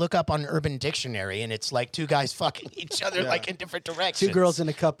something you look up on Urban Dictionary, and it's like two guys fucking each other like in different directions. Two girls in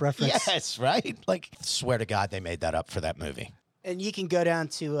a cup reference. Yes, right. Like, swear to God, they made that up for that movie. And you can go down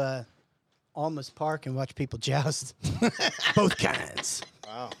to Alma's Park and watch people joust. Both kinds.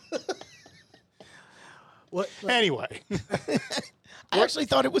 Wow. Anyway, I actually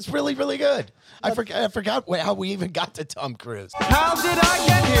thought it was really, really good. I forgot how we even got to Tom Cruise. How did I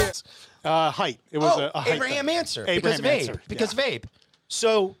get here? height. It was a height Abraham thing. Answer. Abraham Because of Abe. Answer, Because of Abe.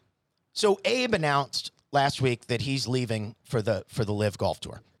 So Abe announced last week that he's leaving for the Live Golf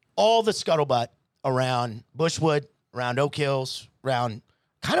Tour. All the scuttlebutt around Bushwood, around Oak Hills, around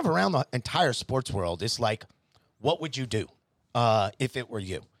the entire sports world is like, what would you do if it were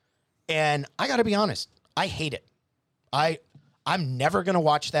you? And I got to be honest, I hate it. I'm never going to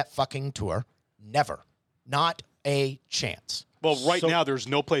watch that fucking tour. Never. Not a chance. Well, right now there's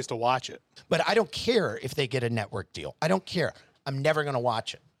no place to watch it. But I don't care if they get a network deal. I don't care. I'm never going to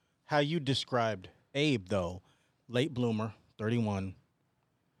watch it. How you described Abe though, late bloomer, 31.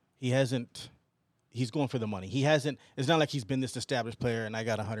 He's going for the money. It's not like he's been this established player and I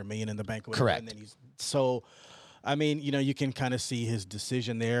got $100 million in the bank. Or whatever, Correct. And then I mean, you can kind of see his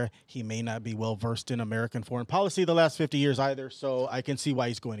decision there. He may not be well versed in American foreign policy the last 50 years either, so I can see why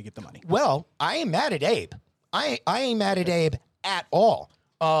he's going to get the money. Well, I ain't mad at Abe. I ain't mad at Abe at all.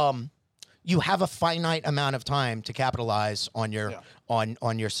 You have a finite amount of time to capitalize on your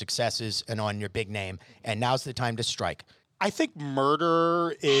on your successes and on your big name, and now's the time to strike. I think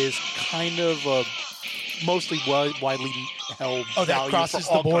murder is kind of a mostly widely held. Oh, that value crosses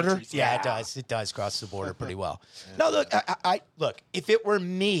for all the border? countries. Yeah, it does. It does cross the border pretty well. No, look, I look, if it were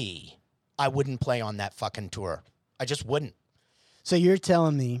me, I wouldn't play on that fucking tour. I just wouldn't. So you're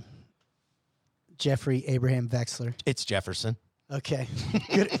telling me Jeffrey Abraham Vexler. It's Jefferson. Okay.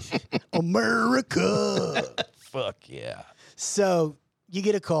 Good. America. Fuck yeah. So you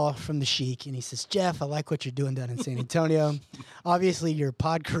get a call from the Sheik, and he says, Jeff, I like what you're doing down in San Antonio. Obviously, your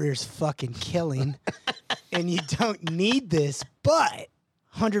pod career's fucking killing, and you don't need this, but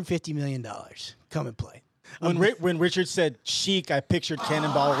 $150 million. Come and play. When Richard said Sheik, I pictured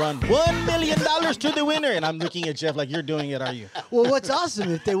Cannonball Run. $1 million to the winner. And I'm looking at Jeff like, you're doing it, are you? Well, what's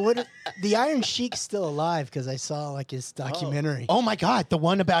awesome, if they would, the Iron Sheik's still alive because I saw like his documentary. Oh my God, the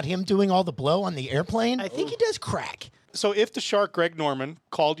one about him doing all the blow on the airplane? I think he does crack. So if the shark Greg Norman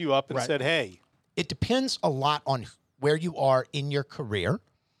called you up and said, "Hey," It depends a lot on where you are in your career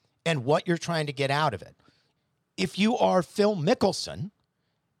and what you're trying to get out of it. If you are Phil Mickelson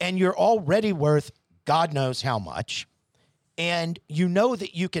and you're already worth God knows how much, and you know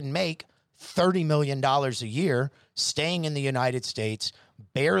that you can make $30 million a year staying in the United States,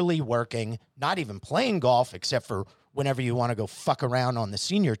 barely working, not even playing golf except for whenever you want to go fuck around on the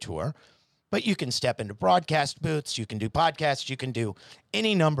senior tour, but you can step into broadcast booths, you can do podcasts, you can do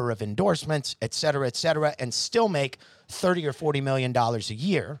any number of endorsements, et cetera, and still make $30 or $40 million a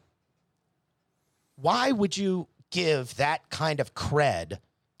year. Why would you give that kind of cred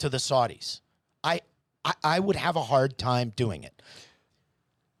to the Saudis? I would have a hard time doing it.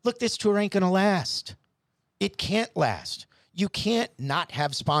 Look, this tour ain't going to last. It can't last. You can't not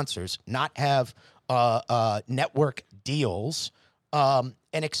have sponsors, not have network deals, and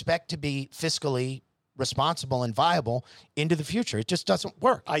expect to be fiscally responsible and viable into the future. It just doesn't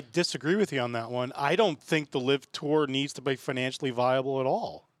work. I disagree with you on that one. I don't think the Live Tour needs to be financially viable at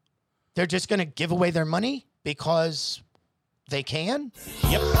all. They're just going to give away their money because they can?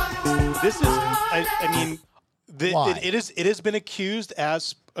 Yep. This is, I mean, Why? it has been accused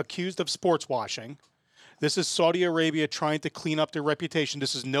of sports washing. This is Saudi Arabia trying to clean up their reputation.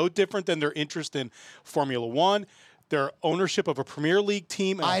 This is no different than their interest in Formula One, their ownership of a Premier League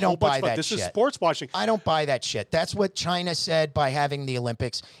team. And I a whole don't bunch buy of that This shit. is sports washing. I don't buy that shit. That's what China said by having the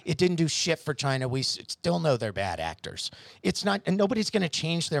Olympics. It didn't do shit for China. We still know they're bad actors. It's not, and nobody's going to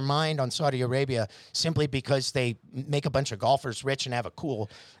change their mind on Saudi Arabia simply because they make a bunch of golfers rich and have a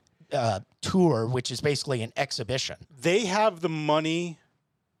cool tour, which is basically an exhibition. They have the money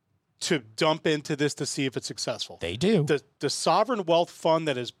to dump into this to see if it's successful. They do. The sovereign wealth fund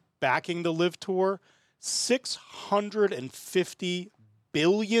that is backing the Live Tour, $650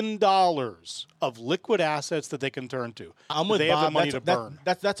 billion of liquid assets that they can turn to. I'm with they Bob. have the money That's- to burn.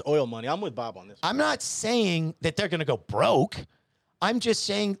 That's oil money. I'm with Bob on this. I'm not saying that they're going to go broke. I'm just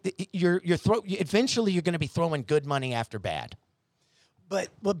saying that eventually you're going to be throwing good money after bad. But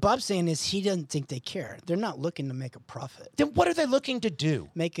what Bob's saying is he doesn't think they care. They're not looking to make a profit. Then what are they looking to do?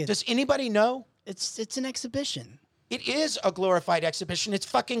 Make it. Does anybody know? It's an exhibition. It is a glorified exhibition. It's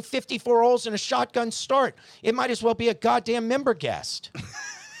fucking 54 holes and a shotgun start. It might as well be a goddamn member guest.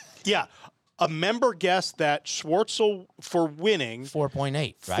 Yeah. A member guessed that Schwartzel for winning 4.8,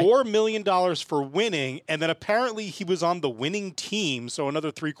 right? $4 million for winning, and then apparently he was on the winning team, so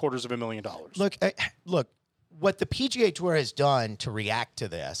another $750,000. Look, what the PGA Tour has done to react to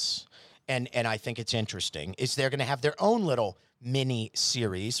this, and I think it's interesting, is they're going to have their own little mini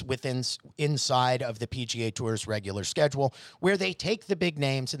series inside of the PGA Tour's regular schedule where they take the big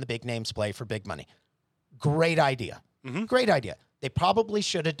names and the big names play for big money. Great idea. Great idea. They probably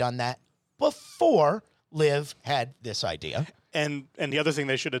should have done that before Liv had this idea. And the other thing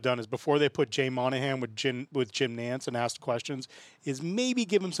they should have done is before they put Jay Monahan with Jim Nantz and asked questions, is maybe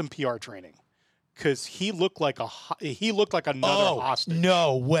give him some PR training, because he looked like another hostage.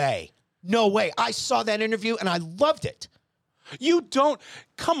 No way. No way. I saw that interview and I loved it. You don't.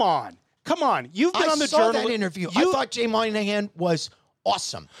 Come on. You've been on the saw journal. that interview. I thought Jay Monahan was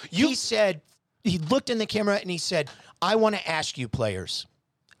awesome. He looked in the camera and he said, I want to ask you players,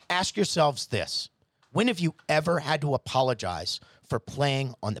 ask yourselves this. When have you ever had to apologize for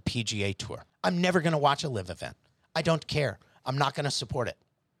playing on the PGA Tour? I'm never going to watch a live event. I don't care. I'm not going to support it.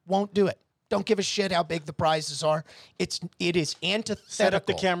 Won't do it. Don't give a shit how big the prizes are. It is antithetical. Set up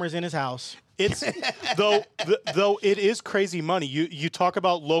the cameras in his house. It's though it is crazy money. You talk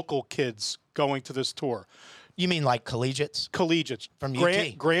about local kids going to this tour. You mean like collegiates From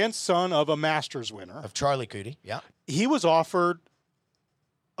UT. grandson of a Masters winner. Of Charlie Cootie? Yeah. He was offered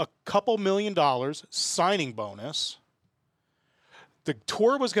a couple $1 million signing bonus. The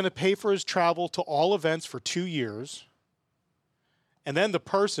tour was going to pay for his travel to all events for 2 years. And then the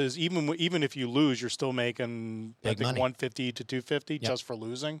purses, even if you lose, you're still making Big I think money. 150 to 250 just for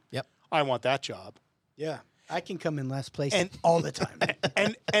losing. Yep. I want that job. Yeah. I can come in last place And- all the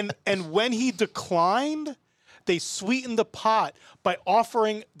time. And when he declined, they sweetened the pot by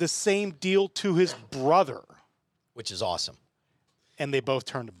offering the same deal to his brother, Which is awesome. and they both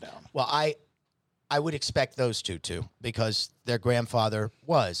turned him down. Well, I would expect those two to, because their grandfather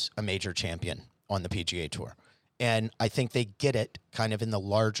was a major champion on the PGA Tour. And I think they get it kind of in the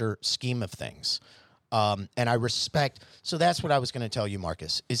larger scheme of things. And I respect. So that's what I was going to tell you,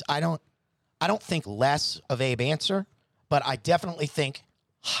 Marcus, is I don't think less of Abe Answer, but I definitely think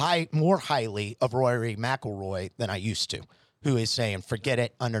more highly of Rory McIlroy than I used to, who is saying, forget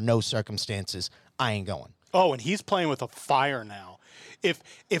it, under no circumstances, I ain't going. Oh, and he's playing with a fire now.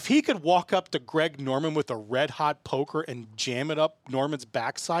 If he could walk up to Greg Norman with a red hot poker and jam it up Norman's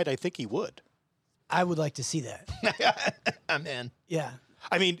backside, I think he would. I would like to see that. I'm in. Yeah.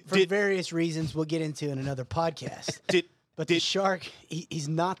 I mean, For various reasons we'll get into in another podcast. But the shark, he's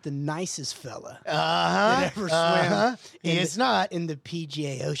not the nicest fella that ever swam. He is not. in the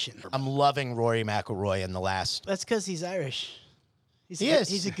PGA Ocean. I'm loving Rory McIlroy in the last. That's because he's Irish. He is.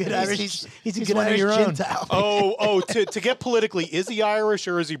 He's a good He's- Irish. he's- He's a he's good one of Irish your own. Gentile. to get politically, is he Irish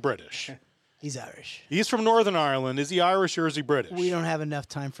or is he British? He's Irish. He's from Northern Ireland. Is he Irish or is he British? We don't have enough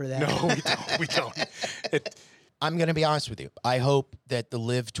time for that. No, we don't. I'm going to be honest with you. I hope that the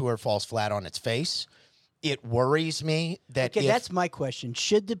Live Tour falls flat on its face. It worries me that Okay, that's my question.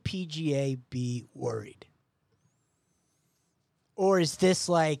 Should the PGA be worried? Or is this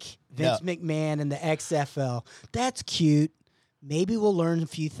like Vince McMahon and the XFL? That's cute. Maybe we'll learn a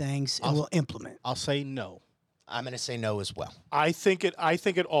few things and we'll implement. I'll say no. I'm going to say no as well. I think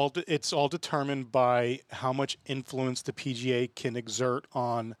it's all determined by how much influence the PGA can exert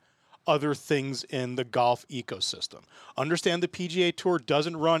on other things in the golf ecosystem. Understand the PGA Tour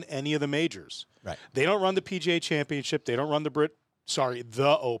doesn't run any of the majors. Right. They don't run the PGA Championship. They don't run the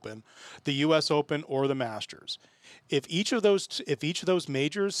Open, the U.S. Open, or the Masters. If each of those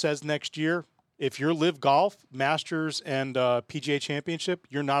majors says next year, if you're Live Golf, Masters, and PGA Championship,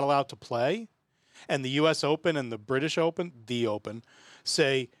 you're not allowed to play, and the U.S. Open and the British Open, the Open,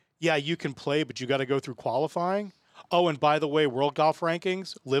 say, yeah, you can play, but you got to go through qualifying. Oh, and by the way, World Golf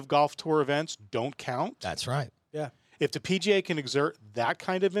Rankings, Live Golf Tour events don't count. That's right. Yeah. If the PGA can exert that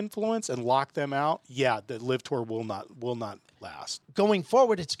kind of influence and lock them out, yeah, the Live Tour will not last. Going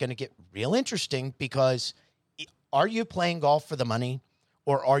forward, it's going to get real interesting because are you playing golf for the money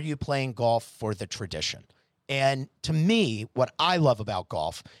or are you playing golf for the tradition? And to me, what I love about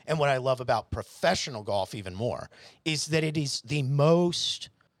golf and what I love about professional golf even more is that it is the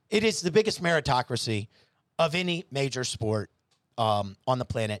biggest meritocracy of any major sport on the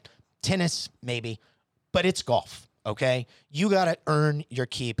planet. Tennis, maybe, but it's golf. Okay, you got to earn your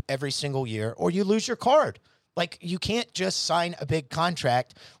keep every single year or you lose your card. Like, you can't just sign a big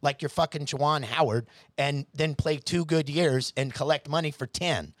contract like you're fucking Juwan Howard and then play 2 good years and collect money for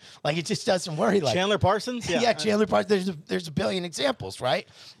 10. Like, it just doesn't work like Chandler Parsons? Yeah, Chandler Parsons. There's a billion examples, right?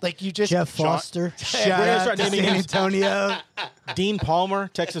 Like, you just Jeff Foster. Shout Where's out our to naming San him? Antonio. Dean Palmer,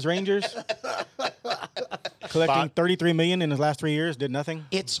 Texas Rangers, collecting $33 million in his last 3 years, did nothing.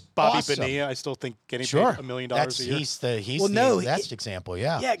 It's Bobby awesome. Bonilla, I still think getting Sure, paid $1 million That's, a year. He's the Well, no, best example.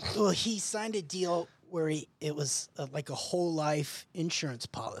 Yeah. Yeah, well, he signed a deal where it was like a whole life insurance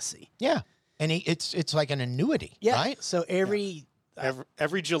policy. Yeah. And it's like an annuity, Yeah. right? So every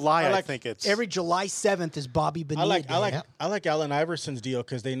Every July, I think it's every July 7th is Bobby Bonilla. I like Allen Iverson's deal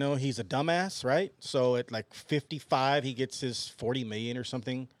because they know he's a dumbass, right? So at like 55, he gets his $40 million or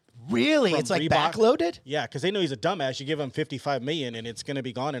something. Really? From It's like Reebok. backloaded? Yeah, because they know he's a dumbass. You give him $55 million, and it's going to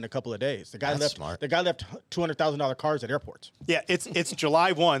be gone in a couple of days. The guy That's left. smart. The guy left $200,000 cars at airports. Yeah, it's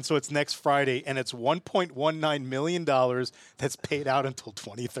July 1, so it's next Friday, and it's $1.19 million that's paid out until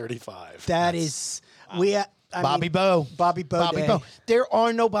 2035. That is Bobby Bowe. Bobby Bowe. Bobby Day. Bowe. There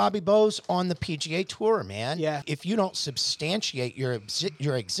are no Bobby Bows on the PGA Tour, man. Yeah. If you don't substantiate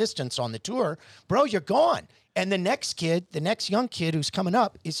your existence on the tour, bro, you're gone. And the next young kid who's coming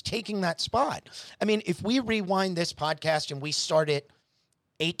up is taking that spot. I mean, if we rewind this podcast and we started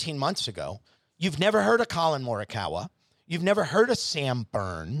 18 months ago, you've never heard of Colin Morikawa. You've never heard of Sam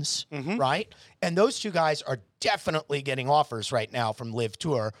Burns, right? And those two guys are definitely getting offers right now from Live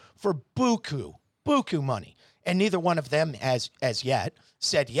Tour for buku money. And neither one of them has, as yet,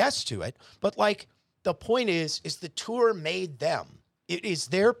 said yes to it. But, like, the point is the tour made them. It is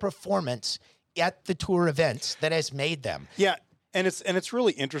their performance at the tour events that has made them. Yeah, and it's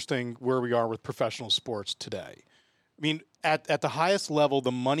really interesting where we are with professional sports today. I mean, at the highest level,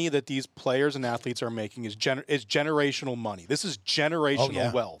 the money that these players and athletes are making is generational money. This is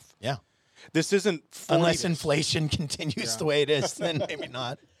generational wealth. Yeah. This isn't Unless inflation continues the way it is, then maybe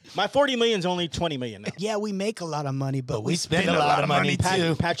not. My $40 million is only $20 million now. Yeah, we make a lot of money, but We spend a lot of money,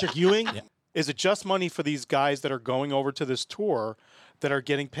 too. Patrick Ewing. Is it just money for these guys that are going over to this tour that are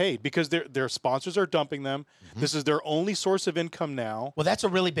getting paid because their sponsors are dumping them? This is their only source of income now. Well, that's a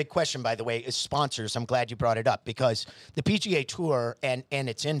really big question, by the way, is sponsors. I'm glad you brought it up because the PGA Tour and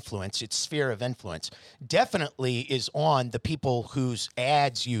its influence, its sphere of influence, definitely is on the people whose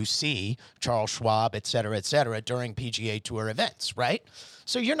ads you see, Charles Schwab, et cetera, during PGA Tour events, right?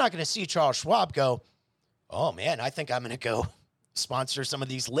 So you're not going to see Charles Schwab go, oh, man, I think I'm going to go sponsor some of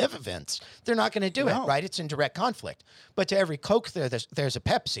these live events. They're not going to do it, right? It's in direct conflict. But to every Coke there's a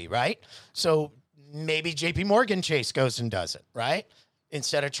Pepsi, right? So maybe JP Morgan Chase goes and does it, right?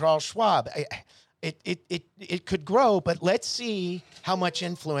 Instead of Charles Schwab. It could grow, but let's see how much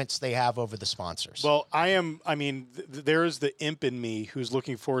influence they have over the sponsors. Well, there's the imp in me who's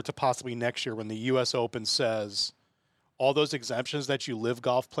looking forward to possibly next year when the U.S. Open says all those exemptions that you live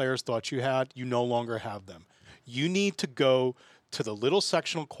golf players thought you had, you no longer have them. You need to go to the little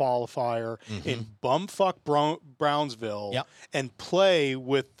sectional qualifier in bumfuck Brownsville and play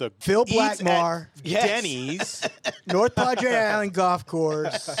with the Phil eats at Blackmar. Denny's. North Padre Island Golf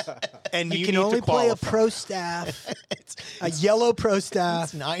Course. And You can only play a pro staff, a yellow pro staff,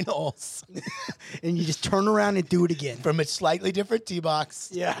 It's 9 holes and you just turn around and do it again. from a slightly different tee box.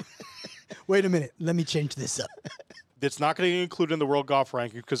 Yeah. Wait a minute. Let me change this up. It's not going to get included in the World Golf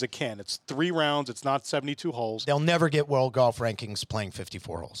Ranking because it can. It's 3 rounds. It's not 72 holes. They'll never get world golf rankings playing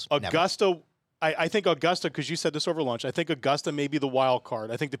 54 holes. Never. Augusta, I think Augusta, because you said this over lunch, I think Augusta may be the wild card.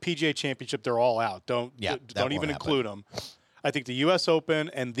 I think the PGA Championship, they're all out. Don't won't even happen. include them. I think the U.S. Open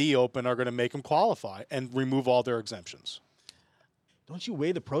and the Open are going to make them qualify and remove all their exemptions. don't you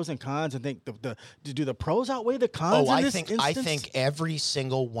weigh the pros and cons and think do the pros outweigh the cons? Oh, in I this think instance? every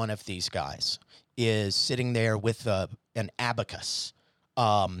single one of these guys is sitting there with an abacus,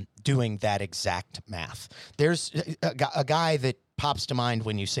 doing that exact math. There's a guy that pops to mind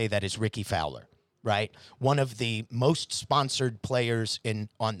when you say that is Ricky Fowler, right? One of the most sponsored players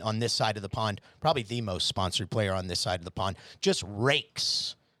on this side of the pond, probably the most sponsored player on this side of the pond, just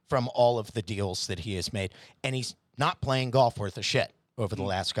rakes from all of the deals that he has made, and he's not playing golf worth a shit over the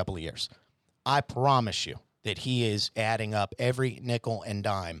last couple of years. I promise you that he is adding up every nickel and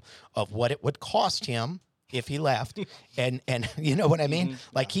dime of what it would cost him if he left. and you know what I mean?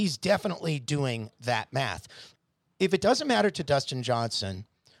 Like, he's definitely doing that math. If it doesn't matter to Dustin Johnson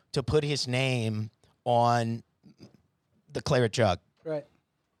to put his name on the claret jug, Right.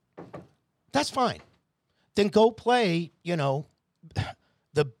 that's fine. Then go play,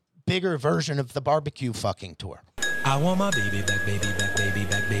 the bigger version of the barbecue fucking tour. I want my baby back, baby back, baby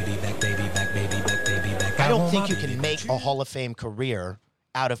back, baby back, baby back, baby back, baby back. I don't want think my you baby can back. make a Hall of Fame career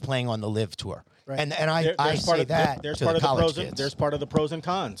out of playing on the Live Tour. Right. And I There's part say of- that there's to part the of the college pros. kids. There's part of the pros and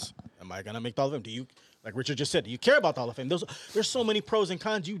cons. Am I gonna make the Hall of Fame? Do you, like Richard just said, do you care about the Hall of Fame? There's so many pros and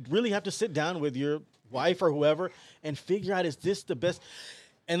cons. You really have to sit down with your wife or whoever and figure out, is this the best?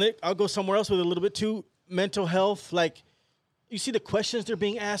 And then I'll go somewhere else with a little bit too. Mental health, like, you see the questions they're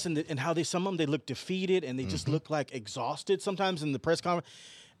being asked and how some of them, they look defeated and they just look like exhausted sometimes in the press conference.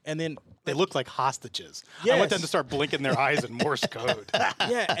 And then They look like hostages. I want them Yes. to start blinking their eyes in Morse code.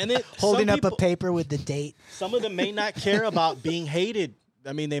 yeah, and then Holding some up a people- paper with the date. Some of them may not care about being hated.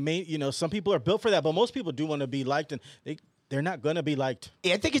 I mean, they may, some people are built for that, but most people do want to be liked, and they're not going to be liked.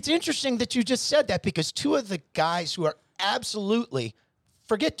 I think it's interesting that you just said that, because two of the guys who are absolutely,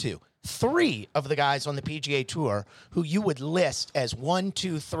 three of the guys on the PGA Tour who you would list as 1,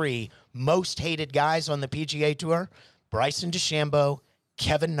 2, 3 most hated guys on the PGA Tour, Bryson DeChambeau,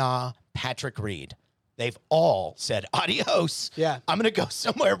 Kevin Na, Patrick Reed. They've all said, adios. Yeah. I'm going to go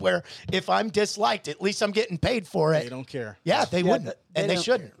somewhere where if I'm disliked, at least I'm getting paid for it. They don't care. Yeah, they wouldn't. And they don't-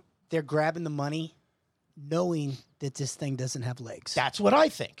 shouldn't. They're grabbing the money, knowing that this thing doesn't have legs. That's what I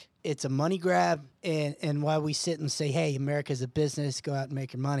think. It's a money grab, and while we sit and say, hey, America's a business, go out and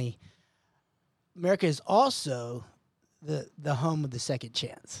make your money, America is also the home of the second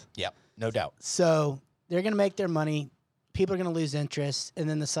chance. Yep, no doubt. So they're going to make their money. People are going to lose interest. And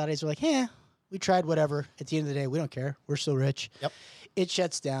then the Saudis are like, we tried whatever. At the end of the day, we don't care. We're so rich. Yep. It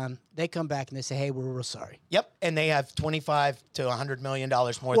shuts down. They come back and they say, hey, we're real sorry. Yep, and they have $25 to $100 million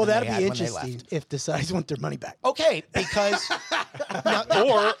more Well, than they that'd had be when they interesting left. if the Saudis want their money back. Okay, because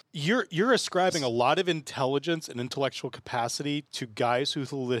Or you're ascribing a lot of intelligence and intellectual capacity to guys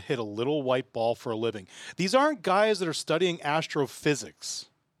who hit a little white ball for a living. These aren't guys that are studying astrophysics.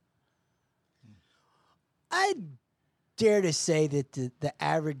 I dare to say that the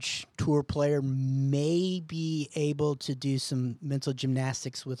average tour player may be able to do some mental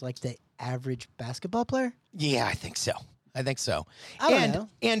gymnastics with like the average basketball player. yeah, I think so. I don't and know.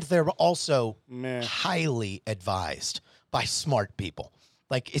 and they're also Meh. highly advised by smart people.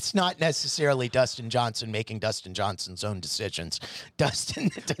 Like, it's not necessarily Dustin Johnson making Dustin Johnson's own decisions. Dustin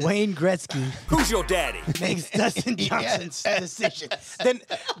Wayne Gretzky Who's your daddy? makes Dustin Johnson's decisions. Then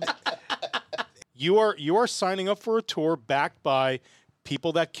you are signing up for a tour backed by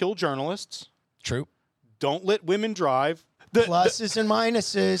people that kill journalists, True. don't let women drive. Pluses and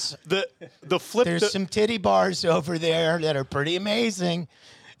minuses. The flip. There's some titty bars over there that are pretty amazing.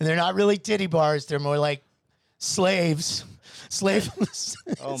 And they're not really titty bars. They're more like slaves.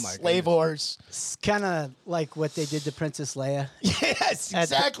 Oh my slave whores. It's kind of like what they did to Princess Leia Yes, at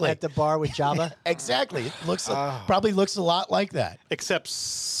exactly. at the bar with Jabba. Exactly. It looks probably looks a lot like that. except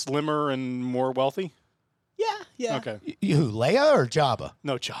slimmer and more wealthy. Yeah. Okay. You, Leia or Jabba?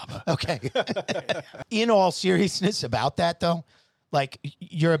 No Jabba. Okay. In all seriousness about that, though, like,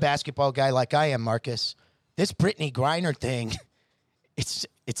 you're a basketball guy like I am, Marcus. This Brittany Griner thing,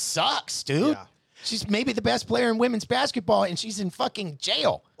 it sucks, dude. Yeah. She's maybe the best player in women's basketball, and she's in fucking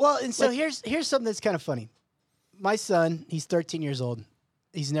jail. Well, and so here's something that's kind of funny. My son, he's 13 years old.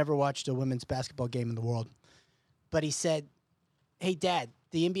 He's never watched a women's basketball game in the world. But he said, hey, Dad,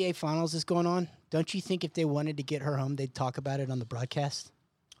 the NBA Finals is going on. Don't you think if they wanted to get her home, they'd talk about it on the broadcast?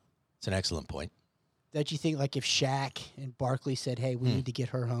 It's an excellent point. Don't you think, like, if Shaq and Barkley said, hey, we need to get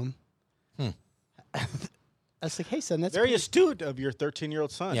her home? I was like, hey, son, that's Very pretty- astute of your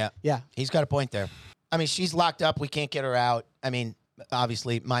 13-year-old son. Yeah. Yeah. He's got a point there. I mean, she's locked up. We can't get her out. I mean,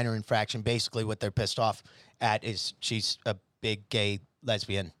 obviously, minor infraction. Basically, what they're pissed off at is she's a big gay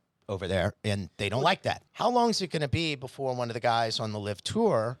lesbian over there, and they don't like that. How long is it going to be before one of the guys on the Live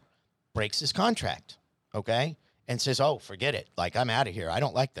Tour breaks his contract? Okay? and says, "Oh, forget it. Like, I'm out of here. I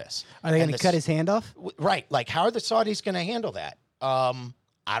don't like this." Are they And going to cut his hand off? Right. Like, how are the Saudis going to handle that?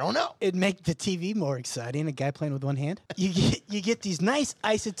 I don't know. It'd make the TV more exciting. A guy playing with one hand. You get these nice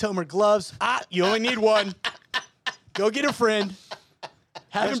isotomer gloves. You only need one. Go get a friend.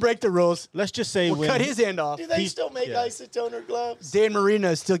 Have him break the rules. Let's just say We'll cut his hand off. Do they still make isotoner gloves? Dan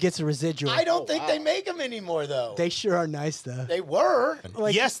Marino still gets a residual. I don't think they make them anymore, though. They sure are nice, though. They were.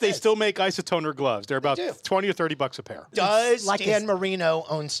 Like, Yes, they still make isotoner gloves. They're about do. 20 or 30 bucks a pair. Does like Dan his- Marino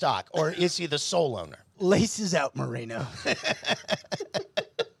own stock, or is he the sole owner? laces out Marino.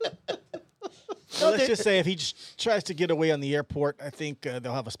 Well, let's just say if he just tries to get away on the airport, I think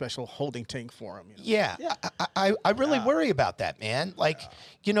they'll have a special holding tank for him. You know? Yeah. I really worry about that, man. Like,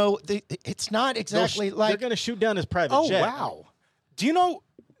 it's not exactly They're like. going to shoot down his private Oh, jet. wow. Do you know,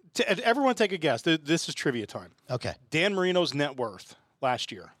 everyone take a guess. This is trivia time. Okay. Dan Marino's net worth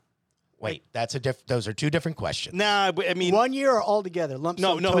last year. Wait, those are two different questions. Nah, I mean, 1 year or all together? Lump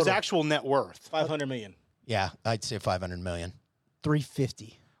no, sum his total. actual net worth. 500 million. Yeah, I'd say 500 million.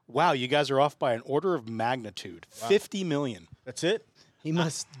 350. Wow, you guys are off by an order of magnitude. 50 million. That's it? He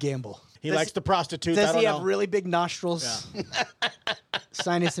must gamble. He likes the prostitutes. Does I don't he know. have really big nostrils?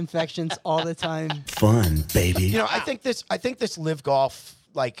 Sinus infections all the time. Fun, baby. I think this live golf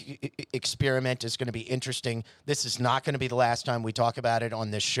experiment is going to be interesting. This is not going to be the last time we talk about it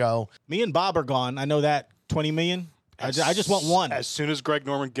on this show. Me and Bob are gone. I know that. 20 million? I just want one. As soon as Greg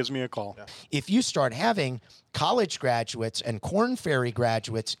Norman gives me a call. Yeah. If you start having college graduates and Korn Ferry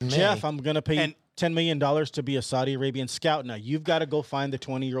graduates, in May, Jeff, I'm going to pay And- $10 million to be a Saudi Arabian scout. Now, you've got to go find the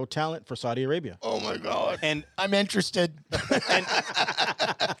 20-year-old talent for Saudi Arabia. oh my God, And I'm interested.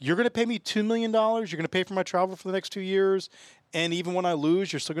 you're going to pay me $2 million. You're going to pay for my travel for the next 2 years. And even when I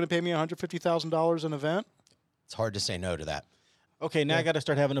lose, you're still going to pay me $150,000 an event. It's hard to say no to that. Okay, now I got to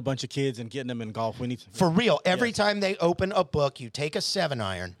start having a bunch of kids and getting them in golf. We need to. For real, every time they open a book, you take a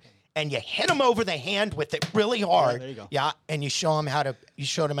 7-iron and you hit them over the hand with it really hard. there you go. Yeah, and you show them how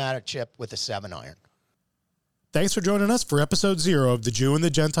to chip with a 7-iron. Thanks for joining us for episode 0 of the Jew and the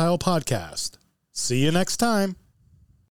Gentile podcast. See you next time.